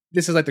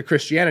this is like the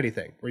Christianity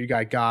thing where you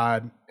got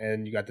God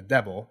and you got the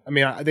devil. I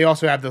mean, they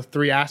also have the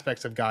three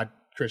aspects of God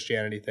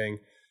Christianity thing.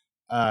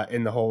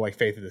 In the whole like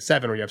faith of the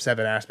seven, where you have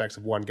seven aspects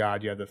of one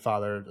God, you have the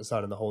Father, the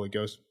Son, and the Holy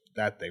Ghost.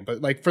 That thing,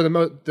 but like for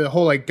the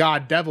whole like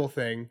God devil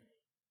thing,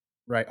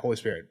 right? Holy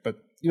Spirit, but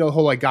you know the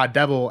whole like God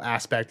devil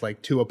aspect,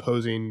 like two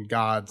opposing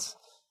gods.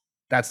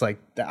 That's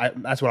like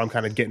that's what I'm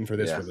kind of getting for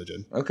this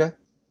religion. Okay,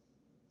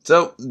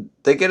 so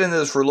they get into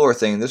this lore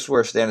thing. This is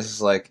where Stannis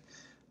is like,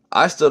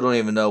 I still don't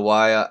even know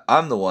why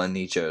I'm the one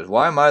he chose.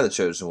 Why am I the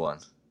chosen one?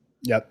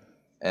 Yep.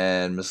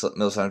 And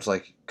Melisandre's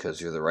like, because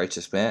you're the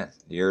righteous man.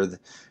 You're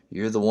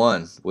the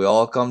one. We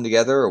all come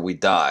together or we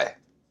die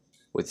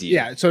with you.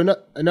 Yeah, so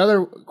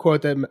another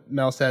quote that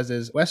Mel says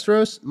is,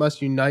 Westeros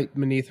must unite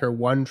beneath her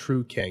one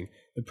true king,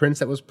 the prince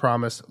that was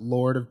promised,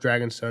 Lord of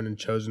Dragonstone and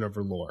chosen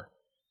over lore.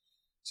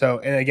 So,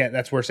 and again,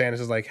 that's where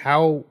Stannis is like,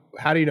 how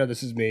do you know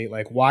this is me?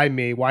 Like, why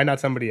me? Why not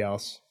somebody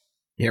else?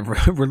 Yeah,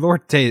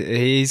 Lord Tate,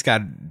 he's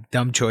got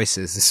dumb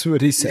choices. This is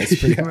what he says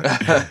pretty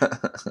much.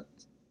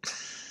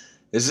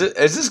 Is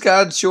this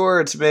God sure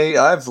it's me?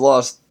 I've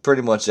lost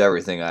pretty much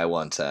everything I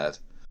once had.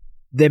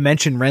 They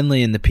mention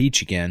Renly and the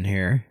peach again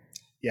here.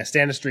 Yeah,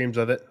 Stannis dreams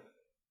of it.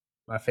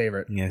 My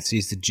favorite. Yeah,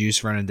 sees the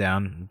juice running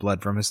down,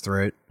 blood from his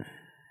throat.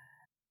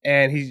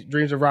 And he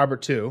dreams of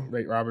Robert too,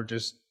 right? Robert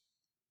just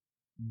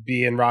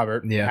being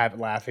Robert,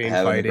 laughing,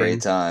 having fighting. A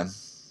great time.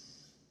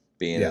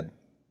 Being a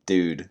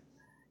dude.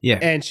 Yeah.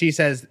 And she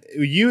says,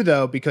 you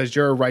though, because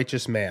you're a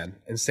righteous man.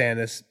 And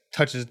Stannis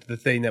touches the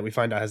thing that we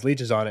find out has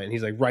leeches on it. And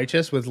he's like,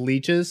 righteous with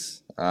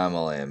leeches? I'm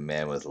only a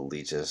man with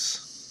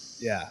leeches.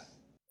 Yeah.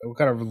 What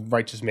kind of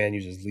righteous man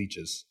uses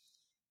leeches?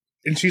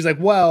 And she's like,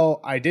 well,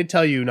 I did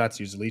tell you not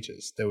to use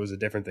leeches. There was a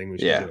different thing we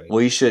should be doing.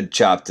 We should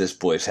chop this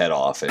boy's head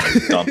off and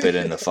dump it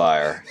in the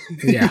fire.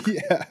 Yeah.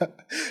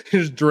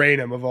 Just drain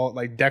him of all,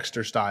 like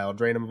Dexter style,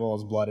 drain him of all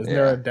his blood. Isn't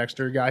there a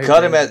Dexter guy?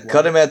 Cut him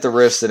at the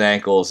wrists and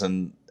ankles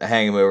and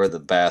hang him over the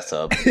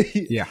bathtub.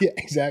 Yeah,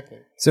 exactly.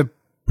 So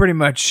pretty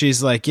much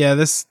she's like, yeah,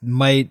 it's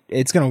going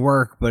to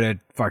work, but it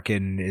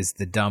fucking is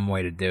the dumb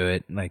way to do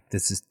it. Like,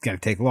 this is going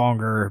to take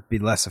longer, be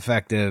less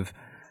effective.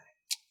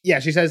 Yeah,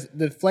 she says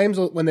the flames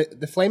when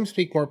the flames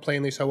speak more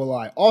plainly, so will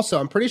I. Also,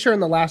 I'm pretty sure in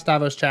the last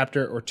Davos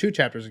chapter or two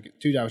Davos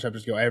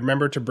chapters ago, I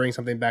remember to bring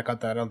something back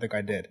up that I don't think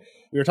I did.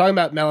 We were talking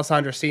about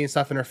Melisandre seeing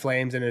stuff in her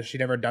flames, and she'd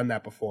never done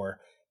that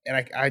before.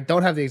 And I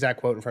don't have the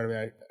exact quote in front of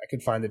me. I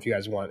could find it if you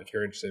guys want, if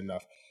you're interested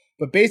enough.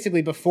 But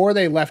basically, before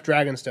they left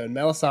Dragonstone,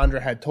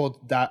 Melisandre had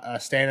told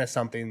Stannis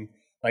something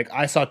like,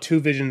 "I saw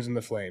two visions in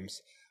the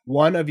flames.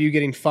 One of you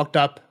getting fucked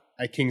up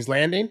at King's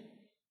Landing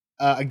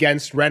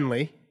against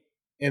Renly."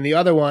 And the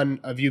other one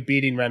of you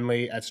beating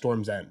Renly at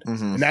Storm's End.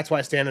 Mm-hmm. And that's why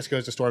Stannis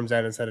goes to Storm's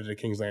End instead of to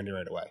King's Landing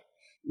right away.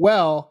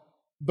 Well,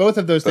 both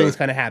of those things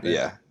kind of happened.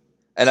 Yeah.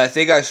 And I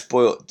think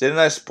didn't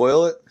I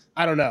spoil it?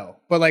 I don't know.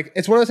 But like,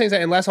 it's one of those things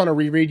that unless on a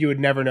reread, you would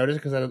never notice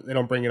because they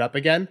don't bring it up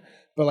again.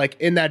 But like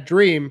in that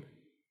dream,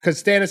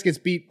 because Stannis gets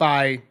beat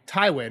by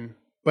Tywin,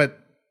 but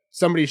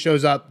somebody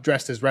shows up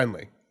dressed as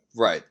Renly.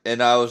 Right.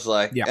 And I was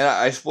like, and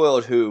I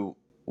spoiled who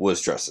was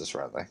dressed as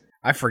Renly.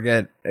 I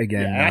forget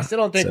again. Yeah, I still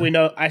don't think we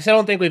know. I still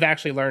don't think we've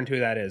actually learned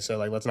who that is. So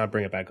like, let's not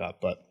bring it back up.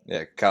 But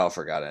yeah, Kyle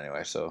forgot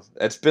anyway. So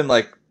it's been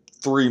like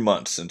 3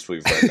 months since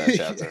we've read that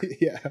chapter.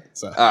 Yeah.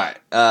 So. All right.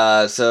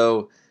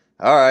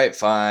 All right,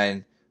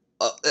 fine.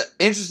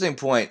 Interesting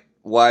point.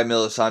 Why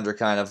Melisandre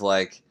kind of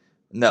like,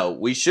 no,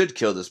 we should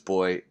kill this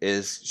boy.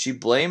 Is she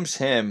blames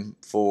him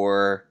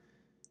for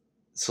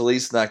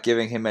Selyse not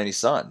giving him any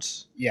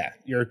sons? Yeah,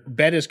 your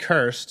bed is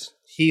cursed.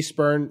 He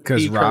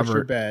cursed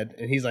your bed,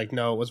 and he's like,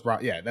 no, it was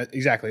Robert. Yeah,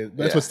 exactly.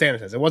 That's what Stannis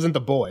says. It wasn't the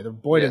boy. The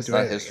boy didn't do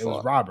anything. It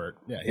was Robert.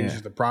 Yeah, he was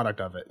just the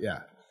product of it. Yeah,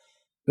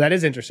 that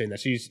is interesting.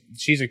 That she's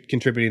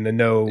contributing the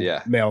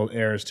male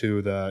heirs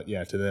to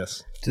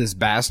this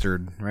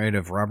bastard, right?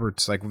 Of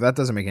Robert's. Like, that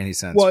doesn't make any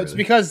sense. Well, it's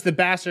because the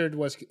bastard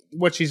was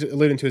what she's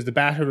alluding to is the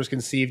bastard was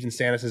conceived in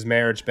Stannis'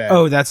 marriage bed.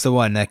 Oh, that's the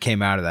one that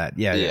came out of that.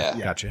 Yeah.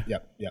 Gotcha.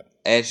 Yep.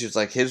 And she was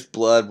like, his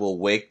blood will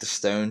wake the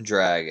stone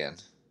dragon.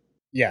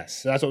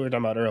 Yes, so that's what we were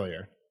talking about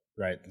earlier,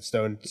 right? The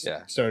stone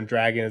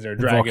dragon, is there a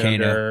dragon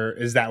under?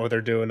 Is that what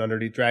they're doing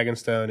underneath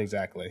Dragonstone?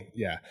 Exactly.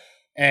 Yeah,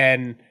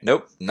 and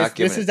nope, not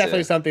this is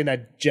definitely something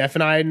that Jeff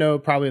and I know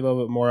probably a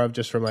little bit more of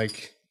just from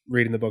like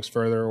reading the books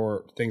further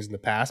or things in the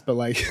past. But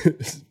like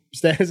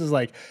Stannis is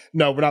like,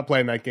 no, we're not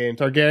playing that game.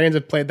 Targaryens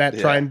have played that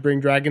try and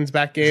bring dragons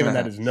back game, and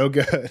that is no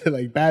good.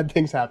 Like bad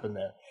things happen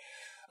there.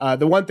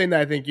 The one thing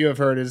that I think you have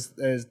heard is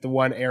the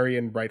one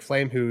Aryan Bright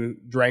Flame who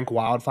drank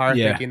wildfire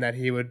thinking that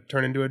he would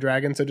turn into a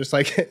dragon. So just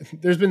like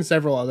there's been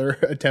several other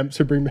attempts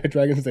to bring back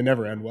dragons. They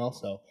never end well.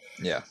 So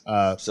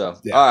all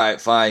right,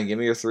 fine. Give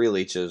me your 3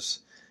 leeches.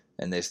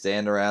 And they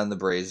stand around the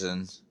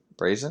brazier.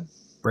 They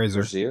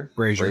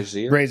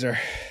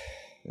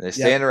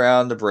stand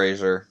around the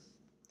brazier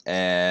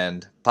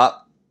and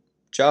pop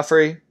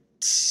Joffrey,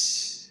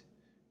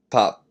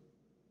 pop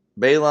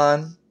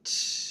Balon,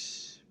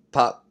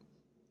 pop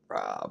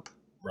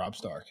Robb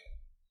Stark.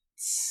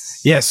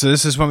 Yeah, so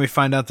this is when we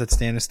find out that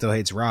Stannis still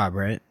hates Robb,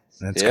 right?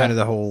 That's kind of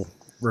the whole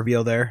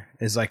reveal there.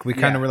 Is like we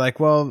kind of were like,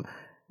 well,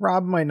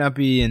 Robb might not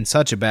be in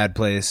such a bad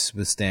place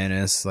with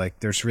Stannis.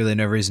 Like, there's really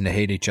no reason to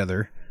hate each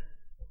other.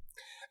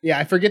 Yeah,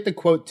 I forget the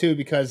quote too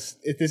because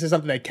this is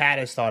something that Kat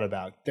has thought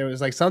about. There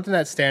was like something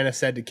that Stannis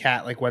said to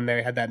Kat, like when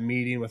they had that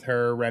meeting with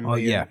her,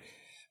 Renly,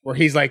 where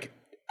he's like,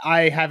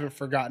 I haven't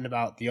forgotten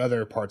about the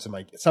other parts of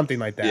my something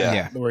like that.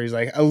 Yeah. Where he's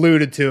like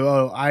alluded to,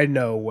 oh, I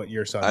know what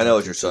your son. I know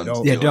what your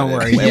son's doing. Don't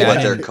worry.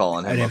 What they're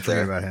calling him. I didn't up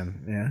there. forget about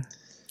him.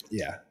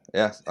 Yeah.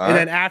 And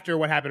then after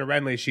what happened to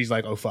Renly, she's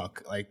like, oh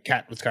fuck. Like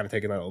Kat was kind of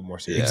taking that a little more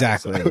seriously.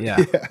 Exactly.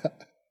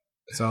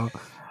 So, So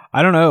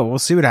I don't know. We'll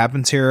see what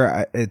happens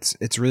here.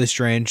 It's really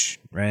strange,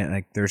 right?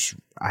 Like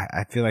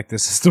I feel like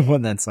this is the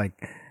one that's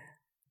like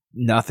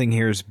nothing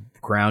here is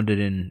grounded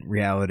in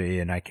reality,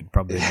 and I could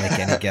probably make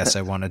any guess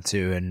I wanted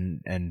to,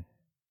 and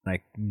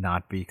like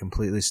not be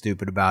completely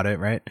stupid about it,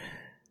 right?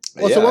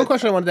 Well, so one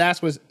question I wanted to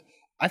ask was,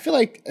 I feel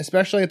like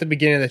especially at the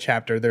beginning of the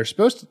chapter, you're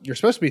supposed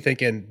to be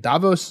thinking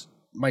Davos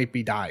might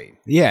be dying.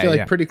 Yeah, I feel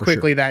like pretty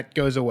quickly that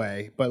goes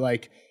away. But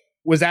like,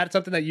 was that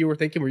something that you were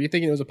thinking? Were you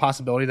thinking it was a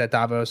possibility that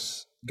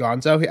Davos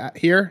gonzo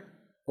here?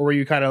 Or were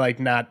you kind of like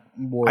not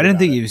worried? I didn't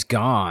think he was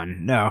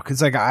gone. No,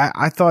 because like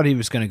I thought he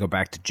was going to go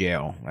back to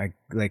jail.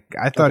 Like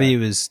I thought he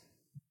was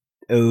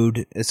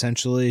owed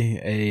essentially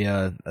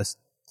a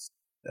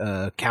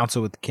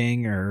council with the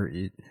king, or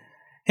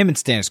him and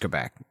Stannis go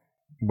back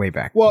way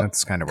back. Well,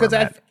 that's kind of where I'm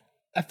at.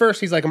 At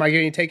first, he's like, "Am I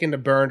getting taken to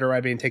Burned, or am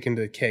I being taken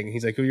to the king?"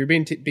 He's like, "Well, you're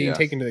being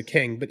taken to the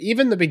king." But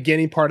even the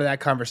beginning part of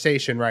that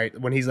conversation, right,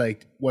 when he's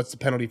like, "What's the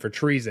penalty for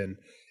treason?"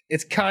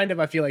 It's kind of,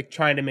 I feel like,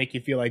 trying to make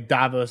you feel like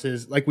Davos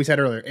is, like we said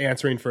earlier,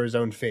 answering for his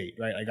own fate,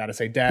 right? I got to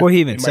say death. Well, he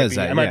even says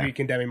that. I might be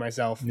condemning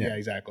myself. Yeah,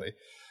 exactly.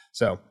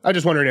 So I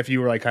just wondering if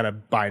you were like kind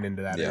of buying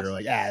into that, or you were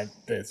like,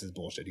 this is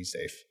bullshit. He's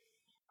safe.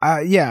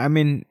 Yeah, I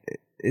mean,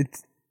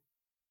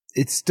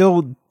 it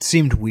still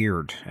seemed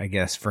weird, I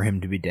guess, for him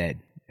to be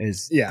dead.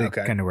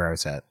 Kind of where I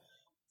was at.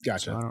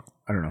 Gotcha. So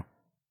I don't know.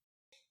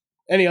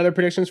 Any other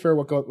predictions for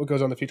what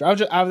goes on in the future?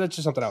 That's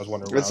just something I was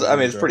wondering.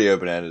 It's pretty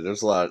open ended.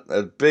 There's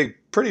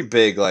pretty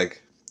big,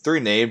 like 3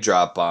 name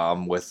drop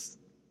bomb with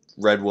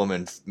Red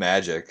Woman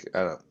magic. I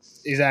don't.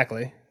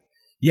 Exactly.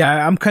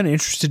 Yeah, I'm kind of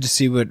interested to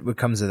see what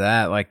comes of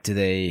that. Like, do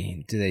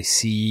they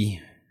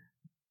see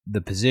the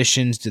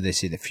positions? Do they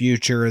see the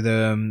future of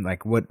them?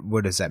 Like, what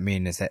does that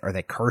mean? Are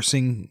they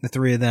cursing the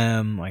three of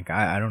them? Like,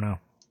 I don't know.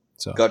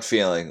 So Gut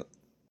feeling.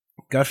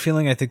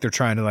 I think they're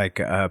trying to like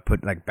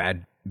put like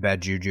bad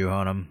juju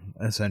on them.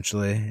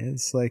 Essentially,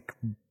 it's like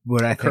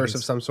what I think Curse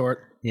of some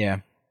sort. Yeah,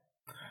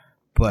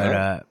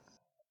 but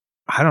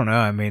I don't know.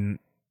 I mean,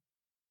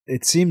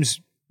 it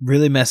seems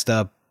really messed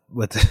up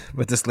what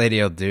this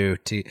lady will do,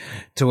 to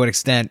what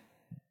extent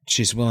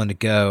she's willing to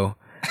go.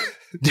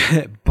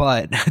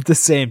 But at the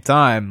same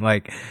time,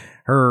 like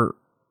her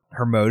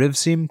motives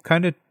seem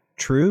kind of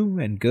true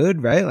and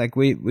good, right? Like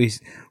we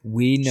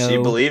know She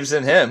believes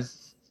in him.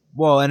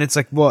 Well, and it's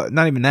like, well,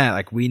 not even that.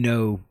 Like we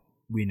know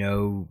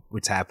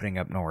what's happening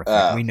up north.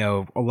 Like, we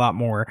know a lot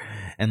more,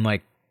 and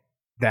like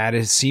that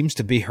seems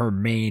to be her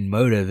main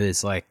motive.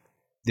 Is like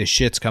the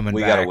shit's coming.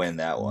 We back. gotta win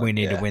that one. We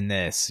need to win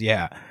this.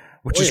 Yeah.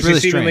 Which Well, is really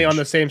she's seemingly strange. on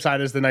the same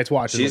side as the Night's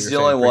Watch. She's the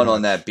only one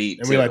on that beat,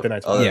 and we like the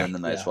Night's Watch. other Yeah. than the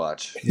Night's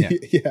Watch. Yeah.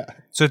 Yeah.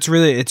 So it's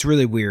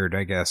really weird,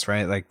 I guess,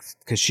 right? Like,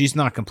 because she's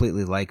not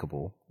completely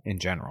likable in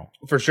general.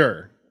 For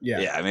sure. Yeah.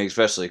 Yeah, I mean,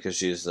 especially because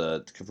she's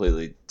a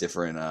completely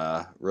different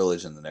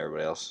religion than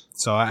everybody else.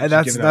 So giving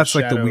out that's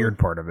like the shadow. weird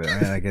part of it.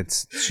 Right? Like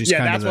she's Yeah,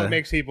 kind that's of what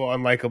makes people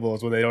unlikable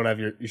is when they don't have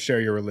you share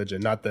your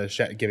religion, not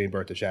the giving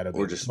birth to shadow.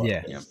 Or babies. just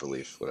Yeah.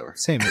 beliefs, whatever.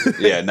 same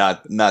Yeah,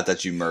 not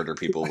that you murder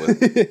people with.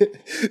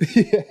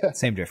 Yeah.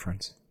 same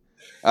difference.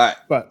 All right,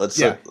 But let's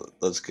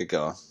get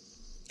going.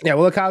 Yeah,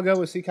 we'll let Kyle go.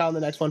 We'll see Kyle in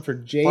the next one for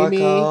Jamie. Bye,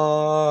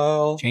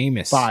 Kyle.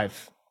 Jameis.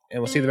 5. And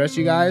we'll see the rest of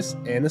you guys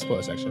in the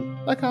spoiler section.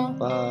 Bye, Kyle.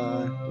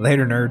 Bye.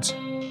 Later, nerds.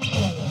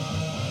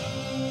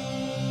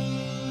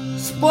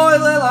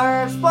 Spoiler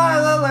alert!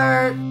 Spoiler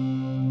alert!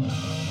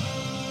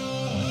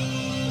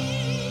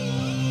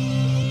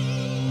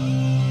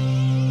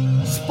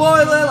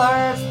 Spoiler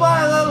alert!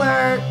 Spoiler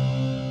alert!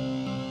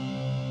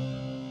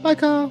 Bye,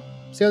 Kyle.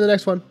 See you on the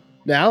next one.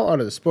 Now, on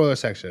to the spoiler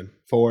section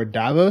for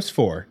Davos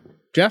 4.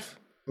 Jeff,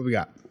 what we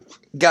got?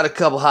 Got a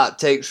couple hot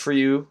takes for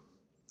you.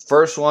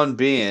 First one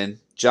being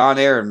John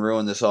Aaron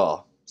ruined this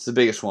all. It's the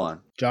biggest one.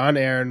 John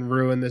Aaron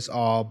ruined this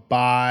all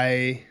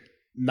by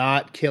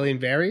not killing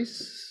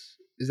Varys?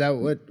 Is that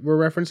what we're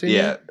referencing?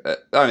 Yeah, here?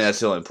 I mean that's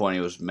the only point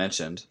he was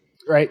mentioned.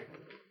 Right.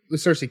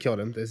 Cersei killed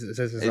him. This is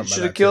something They about should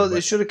have that killed. too, They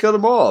should have killed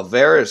them all.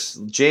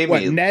 Varys, Jamie.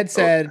 What Ned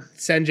said,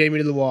 send Jamie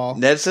to the wall.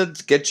 Ned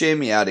said, "Get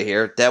Jamie out of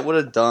here." That would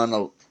have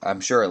done,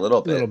 I'm sure, a little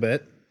A bit. little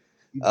bit.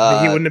 He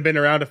wouldn't have been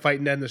around to fight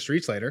Ned in the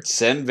streets later.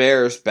 Send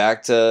Varys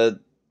back to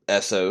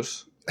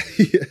Essos, Or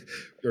just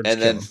and kill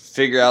then him.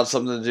 figure out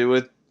something to do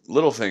with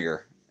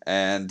Littlefinger.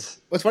 And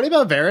What's funny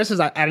about Varys is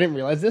I didn't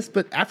realize this,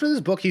 but after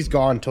this book, he's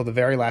gone until the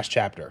very last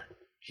chapter.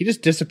 He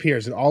just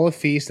disappears in all of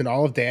Feast and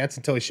all of Dance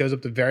until he shows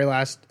up the very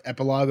last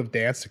epilogue of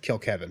Dance to kill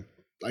Kevin.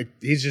 Like,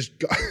 he's just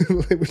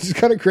gone, which is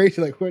kind of crazy.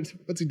 Like, what's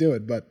he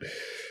doing? But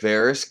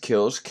Varys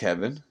kills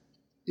Kevin.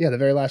 yeah, the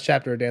very last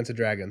chapter of Dance of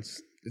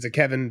Dragons. It's a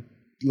Kevin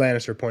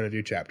Lannister point of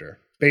view chapter.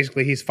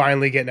 Basically, he's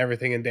finally getting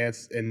everything in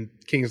Dance and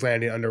King's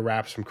Landing under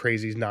wraps from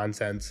crazy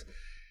nonsense.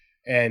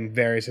 And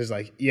Varys is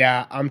like,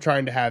 yeah, I'm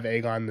trying to have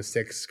Aegon the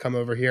Sixth come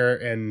over here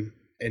and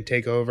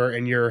take over,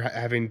 and you're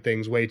having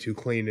things way too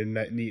clean and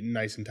neat and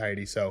nice and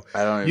tidy. So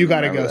I don't. Even you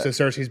got to remember go. that.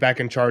 So Cersei's back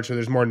in charge. So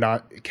there's more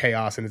not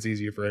chaos, and it's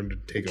easier for him to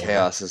take over.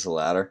 Chaos is the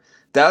ladder.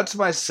 That's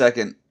my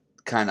second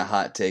kind of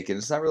hot take, and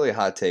it's not really a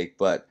hot take,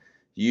 but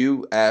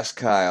you asked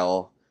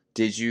Kyle,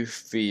 did you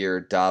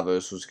fear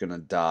Davos was going to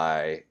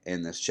die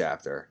in this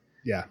chapter?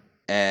 Yeah.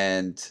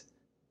 And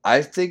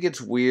I think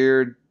it's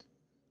weird.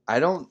 I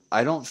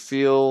don't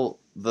feel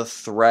the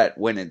threat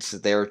when it's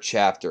their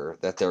chapter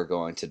that they're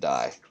going to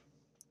die.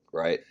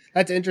 Right?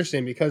 That's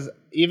interesting because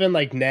even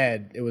like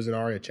Ned, it was an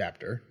Arya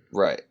chapter.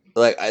 Right.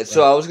 Like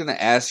so I was going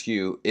to ask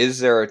you, is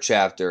there a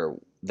chapter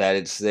that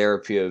it's their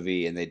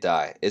POV and they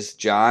die? Is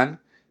John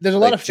There's a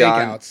lot of fake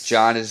outs.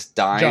 John is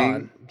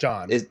dying.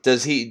 John.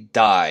 Does he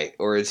die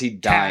or is he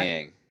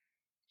dying?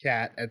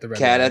 Cat at the red.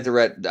 Cat Line. at the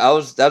red.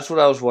 That's what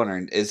I was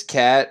wondering. Is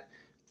Cat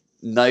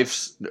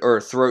knifes or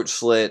throat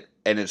slit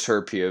and it's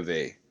her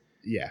POV?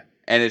 Yeah.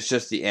 And it's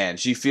just the end.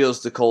 She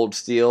feels the cold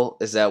steel.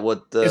 Is that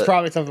what the? It's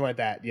probably something like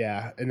that,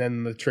 yeah. And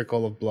then the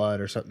trickle of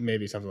blood or something,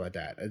 maybe something like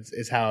that.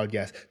 Is how I'd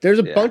guess. There's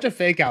a bunch of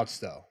fake outs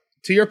though.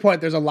 To your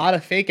point, there's a lot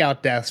of fake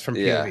out deaths from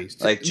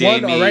POVs. Like one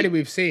Jamie already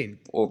we've seen.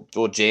 Well,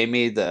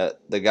 Jamie, the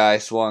guy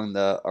swung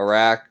the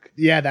Iraq.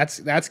 Yeah,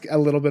 that's a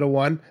little bit of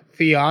one.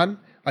 Theon,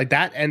 like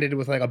that ended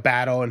with like a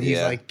battle, and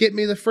he's like, "Get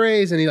me the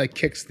phrase," and he like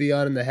kicks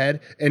Theon in the head.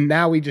 And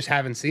now we just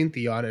haven't seen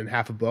Theon in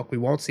half a book. We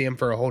won't see him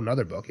for a whole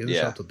nother book. He doesn't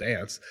show up till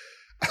Dance.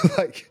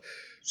 Like.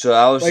 So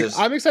I was like,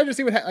 I'm excited to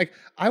see what.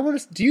 I want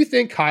to. Do you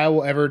think Kyle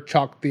will ever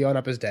chalk Theon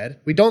up as dead?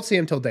 We don't see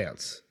him till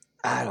Dance.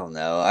 I don't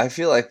know. I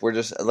feel like we're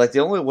just like the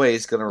only way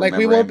he's gonna remember. Like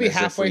we won't be him is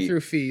if halfway through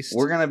Feast.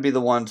 We're gonna be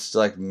the ones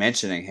like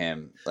mentioning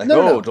him. Like,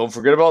 No. don't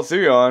forget about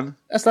Theon.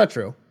 That's not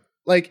true.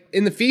 like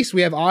in the feast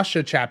we have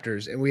Asha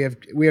chapters, and we have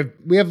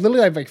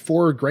literally like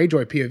 4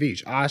 Greyjoy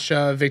POVs.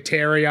 Asha,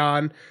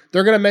 Victarion.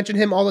 They're gonna mention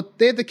him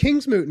they have the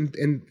Kingsmoot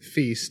in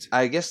feast.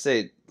 I guess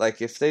they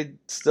like if they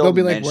still They'll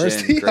be mention like,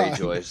 "Where's Theon?"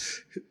 Greyjoys.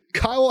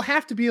 Kyle will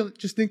have to be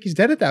just think he's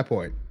dead at that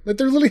point. Like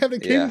they're literally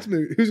having a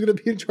Kingsmoot. Who's gonna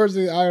be in charge of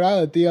the Iron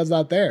Island? Theon's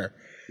not there.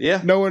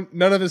 Yeah. None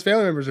of his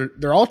family members are.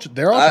 They're all.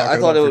 I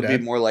thought it would be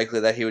more likely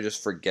that he would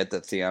just forget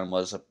that Theon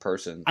was a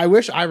person. I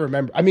wish I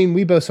remember. I mean,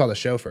 we both saw the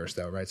show first,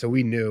 though, right? So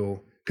we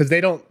knew because they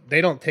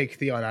don't take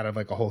Theon out of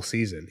like a whole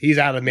season. He's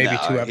out of maybe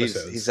 2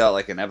 episodes. He's out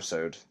like an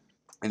episode,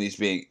 and he's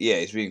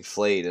being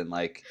flayed and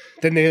like.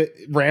 Then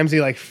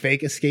Ramsay like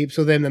fake escapes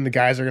with him. Then the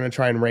guys are gonna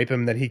try and rape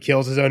him. Then he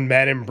kills his own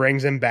men and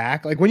brings him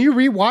back. Like when you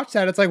rewatch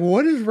that, it's like,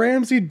 what is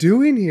Ramsay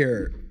doing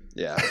here?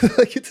 Yeah.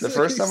 Like, the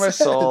first time I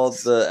saw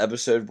the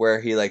episode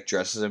where he like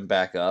dresses him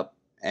back up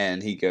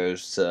and he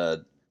goes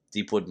to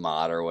Deepwood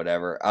Mod or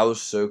whatever, I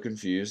was so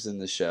confused in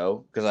the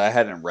show because I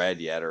hadn't read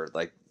yet or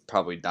like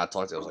probably not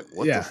talked to. I was like,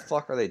 what the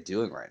fuck are they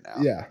doing right now?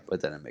 Yeah.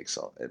 But then it makes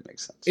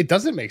sense. It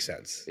doesn't make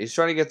sense. He's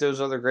trying to get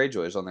those other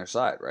Greyjoys on their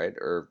side, right?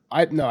 Or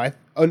that's not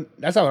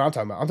what I'm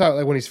talking about. I'm talking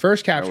like when he's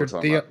first captured.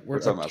 We're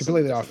talking about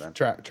completely off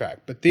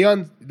track. But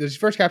Theon, his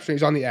first capture,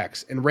 he's on the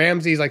X, and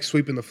Ramsay's like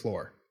sweeping the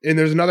floor, and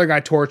there's another guy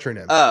torturing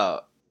him.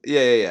 Oh,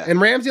 yeah.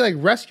 And Ramsay like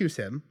rescues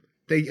him.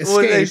 They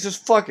escape. Well, he's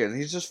just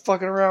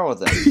fucking around with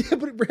them. Yeah,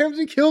 but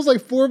Ramsay kills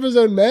like 4 of his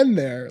own men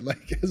there,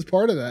 like as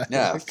part of that.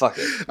 Yeah, like, fuck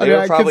it.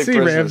 I could see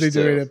Ramsay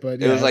doing it,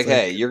 but it was like,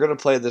 hey, you're gonna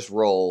play this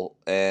role,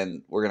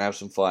 and we're gonna have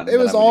some fun. It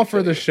was all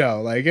for the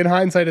show. Like in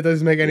hindsight, it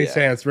doesn't make any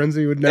sense.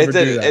 Ramsay would never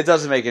do that. It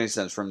doesn't make any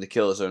sense for him to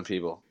kill his own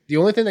people. The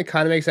only thing that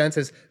kind of makes sense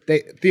is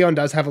Theon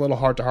does have a little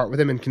heart to heart with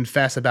him and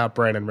confess about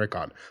Bran and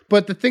Rickon.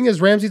 But the thing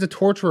is, Ramsay's a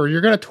torturer.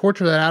 You're going to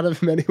torture that out of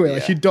him anyway. Yeah.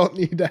 Like you don't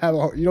need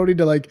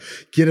to like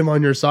get him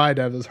on your side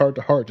to have this heart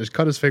to heart. Just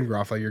cut his finger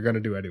off like you're going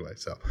to do anyway.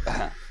 So,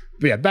 but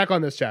yeah, back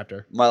on this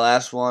chapter. My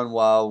last one,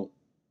 while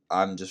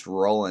I'm just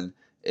rolling,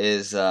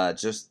 is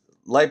just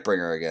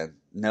Lightbringer again.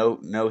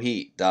 No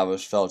heat.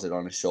 Davos felt it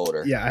on his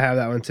shoulder. Yeah, I have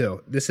that one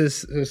too. This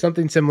is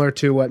something similar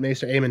to what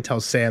Maester Aemon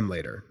tells Sam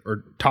later,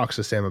 or talks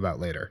to Sam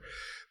about later.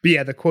 But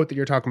yeah, the quote that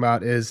you're talking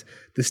about is,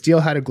 the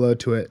steel had a glow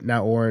to it,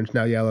 now orange,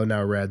 now yellow,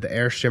 now red. The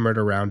air shimmered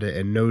around it,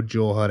 and no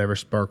jewel had ever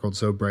sparkled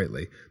so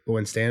brightly. But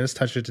when Stannis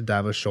touched it to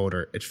Davos'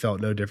 shoulder, it felt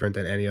no different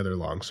than any other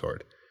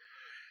longsword.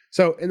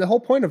 So, in the whole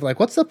point of like,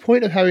 what's the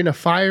point of having a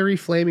fiery,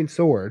 flaming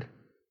sword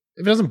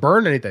if it doesn't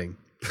burn anything?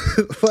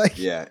 Like,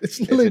 yeah,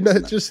 it's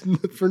literally just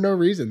for no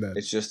reason. Then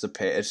it's just a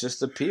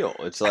peel.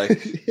 It's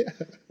like,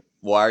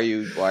 why are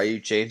you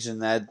changing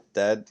that?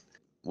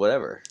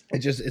 Whatever.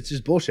 It's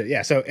just bullshit.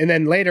 Yeah. So, and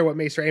then later what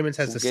Maester Aemon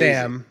says to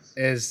Sam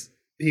is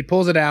he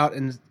pulls it out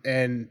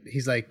and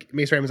he's like,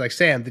 Maester Aemon's like,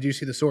 Sam, did you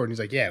see the sword? And he's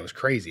like, yeah, it was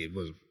crazy. It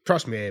was,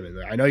 trust me,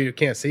 Aemon. I know you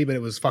can't see, but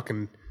it was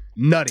fucking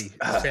nutty.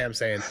 Sam's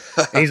saying.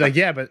 And he's like,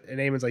 and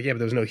Aemon's like, yeah, but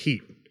there was no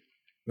heat.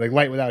 Like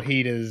light without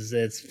heat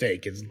it's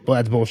fake.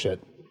 That's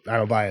bullshit. I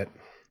don't buy it.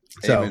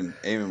 So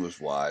Aemon was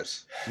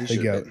wise. He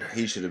should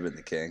have been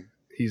the king.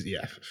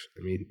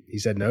 I mean, he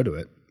said no to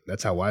it.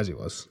 That's how wise he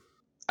was.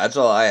 That's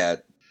all I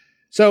had.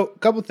 So, a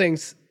couple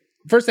things.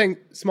 First thing,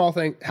 small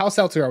thing, House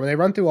Celtigar, when they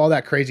run through all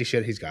that crazy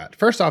shit he's got.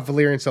 First off,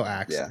 Valyrian still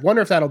acts. Yeah.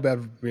 Wonder if that'll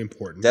be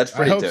important. That's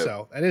pretty dope. I hope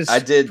so. That is I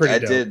did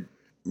remember,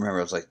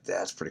 I was like,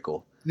 that's pretty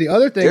cool. The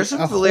other thing, there's some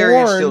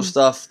Valyrian steel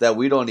stuff that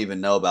we don't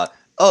even know about.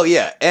 Oh,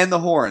 yeah, and the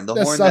horn. The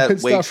horn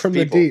that wakes from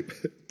people. The deep.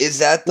 Is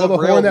that the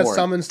real horn that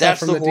summons stuff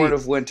from the deep? That's the horn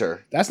of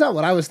winter. That's not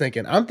what I was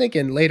thinking. I'm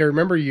thinking later,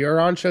 remember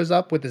Euron shows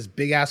up with this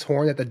big-ass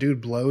horn that the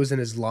dude blows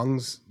and his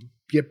lungs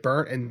get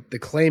burnt, and the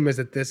claim is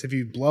that if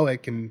you blow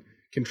it, can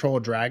control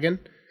a dragon,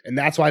 and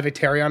that's why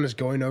Victarion is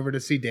going over to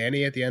see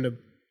Dany at the end of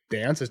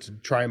Dance, is to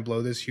try and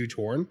blow this huge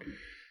horn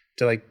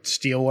to like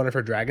steal one of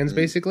her dragons,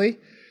 basically.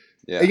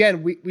 Yeah.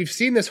 Again, we've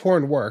seen this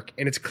horn work,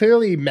 and it's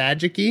clearly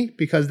magic-y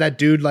because that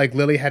dude like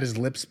literally had his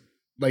lips,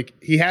 like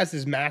he has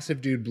this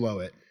massive dude blow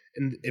it,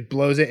 and it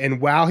blows it,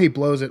 and while he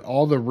blows it,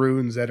 all the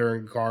runes that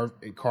are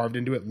carved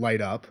into it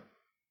light up.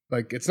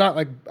 Like it's not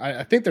like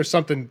I think there's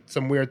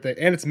some weird thing,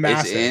 and it's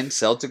massive. It's in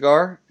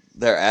Celtigar.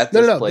 They're at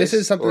this place?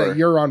 This is something that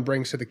Euron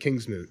brings to the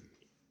Kingsmoot.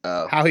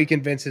 Oh. How he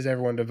convinces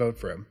everyone to vote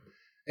for him.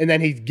 And then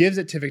he gives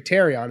it to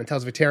Victarion and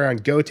tells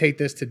Victarion, go take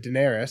this to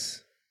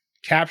Daenerys,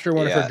 capture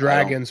one of her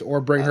dragons,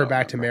 or bring her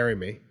back to marry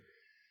me.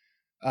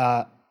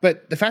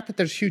 But the fact that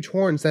there's huge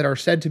horns that are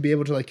said to be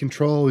able to like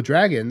control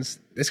dragons,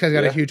 this guy's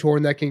got a huge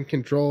horn that can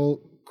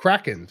control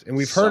krakens. And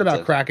we've heard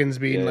about krakens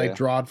being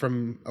drawed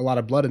from a lot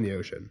of blood in the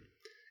ocean.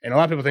 And a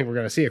lot of people think we're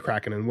going to see a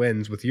kraken in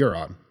Winds with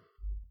Euron.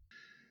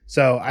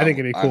 So I think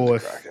it'd be cool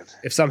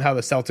if somehow the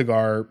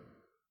Celtigar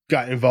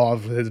got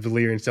involved with his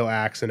Valyrian still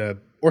axe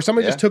or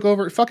somebody just took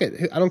over. Fuck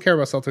it. I don't care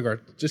about Celtigar.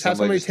 Just have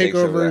somebody take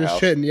over his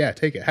shit and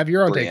take it. Have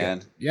Euron take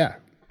it. Yeah.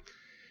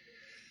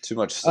 Too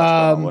much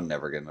stuff. We're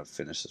never going to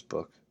finish this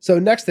book. So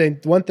next thing,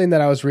 one thing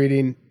that I was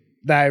reading,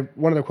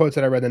 one of the quotes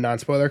that I read in the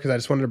non-spoiler, because I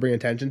just wanted to bring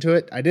attention to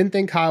it. I didn't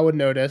think Kyle would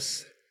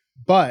notice,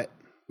 but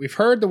we've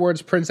heard the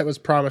words prince that was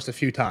promised a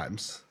few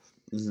times.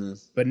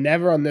 but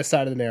never on this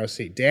side of the narrow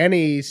sea.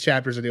 Dany's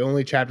chapters are the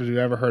only chapters we've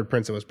ever heard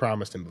Prince was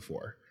promised him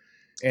before.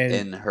 And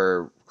in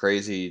her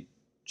crazy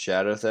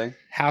shadow thing,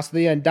 House of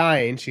the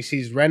Undying, she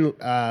sees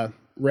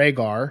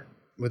Rhaegar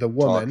with a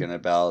woman. talking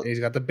about, and he's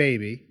got the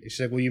baby. And she's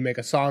like, will you make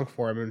a song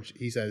for him? And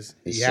he says,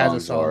 his he has a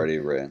song's song. already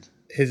written.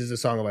 His is a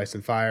song of ice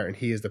and fire, and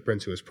he is the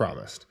prince who was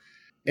promised.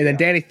 And then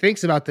Dany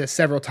thinks about this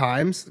several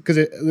times because,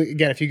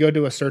 again, if you go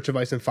to a Search of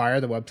Ice and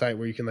Fire, the website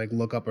where you can like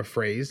look up a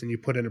phrase and you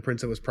put in a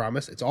prince that was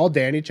promised, it's all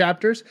Dany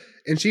chapters,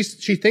 and she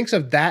thinks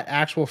of that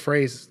actual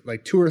phrase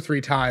like 2 or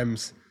 3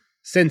 times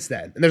since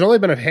then. And there's only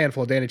been a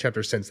handful of Dany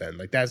chapters since then.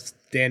 Like that's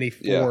Dany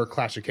for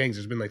Clash of Kings.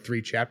 There's been like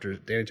 3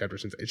 Dany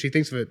chapters since, and she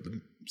thinks of it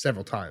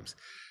several times.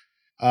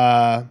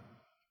 So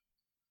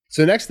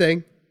next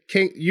thing,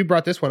 King, you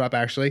brought this one up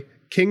actually.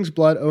 King's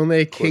blood, only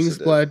a king's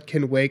blood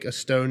can wake a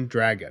stone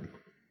dragon.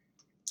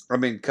 I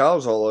mean,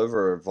 Kyle's all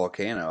over a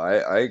volcano.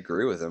 I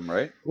agree with him,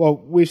 right?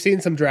 Well, we've seen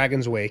some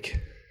dragons wake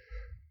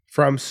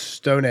from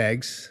stone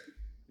eggs.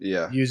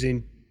 Yeah.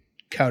 Using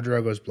Khal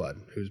Drogo's blood,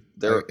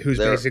 who's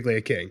basically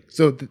a king.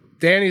 So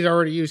Dany's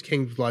already used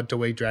king's blood to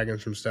wake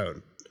dragons from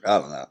stone. I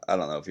don't know. I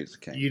don't know if he's a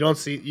king. You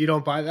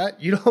don't buy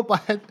that? You don't buy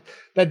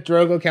that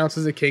Drogo counts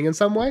as a king in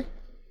some way?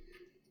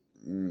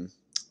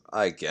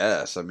 I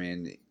guess. I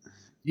mean,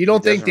 you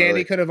don't think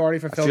Dany could have already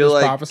fulfilled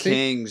this prophecy?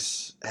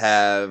 Kings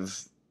have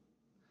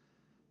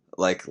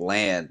like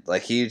land.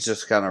 Like he's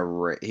just kind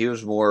of he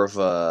was more of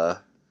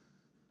a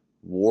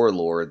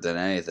warlord than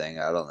anything.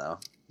 I don't know.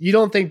 You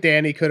don't think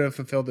Dany could have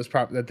fulfilled this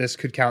that this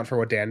could count for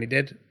what Dany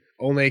did?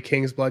 Only a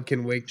king's blood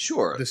can wake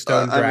the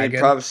stone dragon. I mean,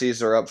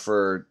 prophecies are up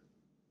for,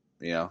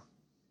 I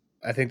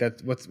think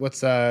that what's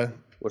what's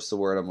the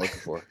word I'm looking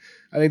for?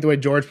 I think the way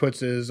George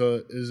puts it is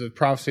a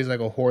prophecy is like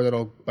a whore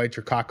that'll bite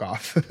your cock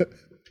off.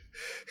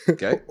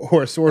 Okay.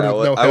 Or a sword with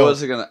no hilt. I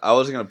wasn't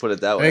gonna put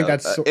it that way. I think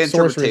that's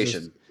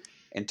interpretation.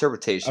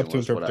 Interpretation. Up to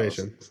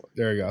interpretation.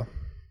 There you go.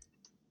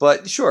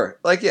 But sure,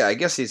 I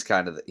guess he's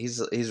kind of he's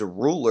a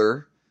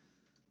ruler.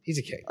 He's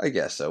a king. I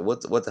guess so.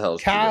 What the hell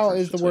is Cal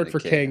is the word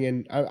for king,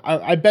 and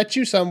I bet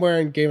you somewhere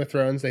in Game of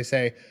Thrones they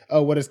say,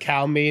 "Oh, what does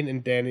Cal mean?"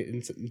 And Dany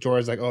and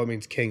Jorah's like, "Oh, it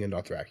means king in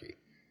Dothraki."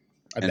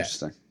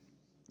 Interesting.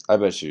 I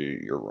bet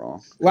you're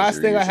wrong.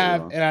 Last thing I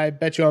have, and I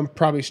bet you I'm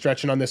probably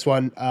stretching on this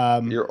one.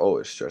 You're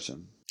always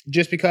stretching.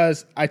 Just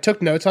because I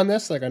took notes on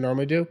this, like I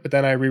normally do, but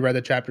then I reread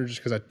the chapter just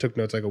because I took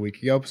notes like a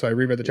week ago. So I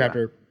reread the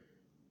chapter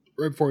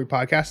right before we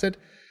podcasted.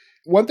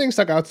 One thing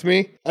stuck out to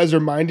me as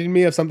reminding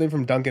me of something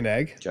from Dunk and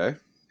Egg. Okay.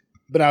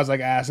 But I was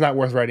like, it's not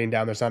worth writing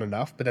down. There's not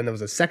enough. But then there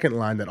was a second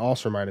line that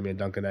also reminded me of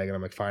Dunk and Egg, and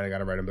I'm like, fine, I got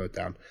to write them both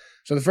down.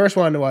 So the first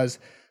one was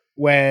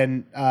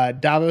when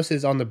Davos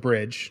is on the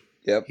bridge.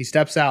 Yep. He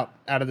steps out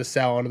of the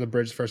cell onto the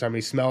bridge the first time. And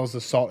he smells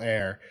the salt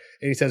air,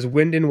 and he says,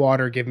 "Wind and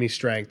water give me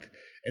strength."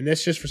 And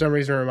this just for some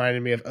reason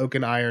reminded me of "Oak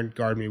and iron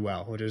guard me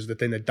well," which is the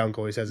thing that Dunk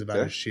always says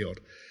about his shield.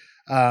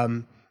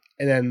 And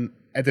then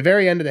at the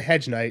very end of the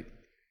Hedge Night,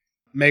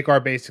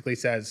 Maekar basically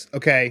says,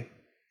 "Okay,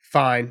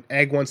 fine.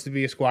 Egg wants to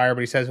be a squire,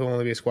 but he says he'll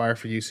only be a squire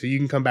for you, so you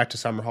can come back to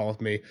Summerhall with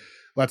me.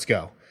 Let's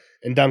go."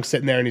 And Dunk's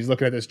sitting there, and he's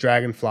looking at this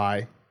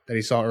dragonfly that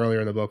he saw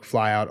earlier in the book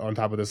fly out on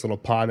top of this little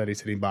pond that he's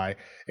sitting by.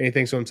 And he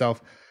thinks to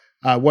himself,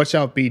 what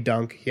shall it be,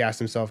 Dunk? He asks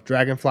himself,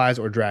 dragonflies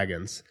or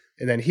dragons?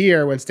 And then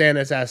here, when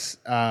Stannis asks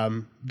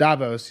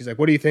Davos, he's like,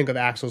 what do you think of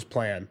Axel's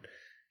plan?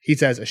 He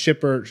says,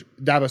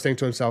 Davos thinks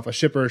to himself, a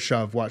shipper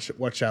shove,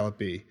 what shall it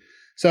be?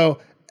 So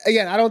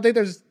again, I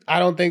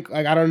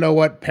don't know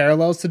what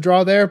parallels to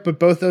draw there, but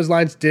both those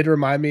lines did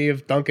remind me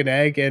of Dunk and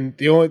Egg, and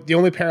the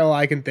only parallel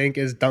I can think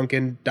is Dunk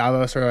and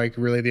Davos are like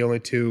really the only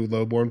two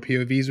lowborn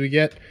POVs we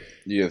get.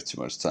 You have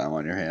too much time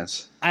on your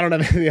hands. I don't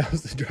have anything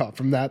else to draw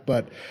from that,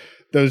 but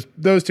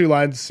those two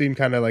lines seem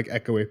kind of like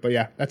echoey. But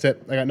yeah, that's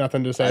it. I got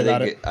nothing to say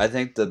about it. I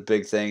think the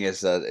big thing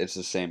is that it's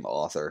the same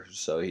author,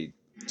 so he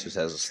just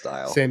has a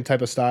style. Same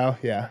type of style,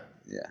 yeah.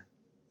 Yeah.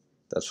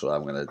 That's what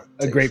I'm going to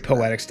a great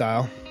poetic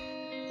style.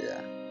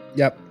 Yeah.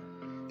 Yep.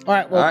 All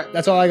right, well,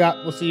 that's all I got.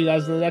 We'll see you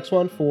guys in the next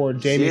one for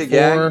Jamie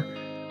 4,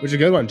 which is a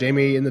good one.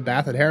 Jamie in the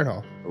bath at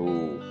Harrenhal.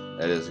 Ooh,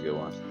 that is a good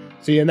one.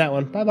 See you in that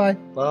one. Bye-bye.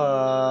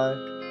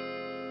 Bye.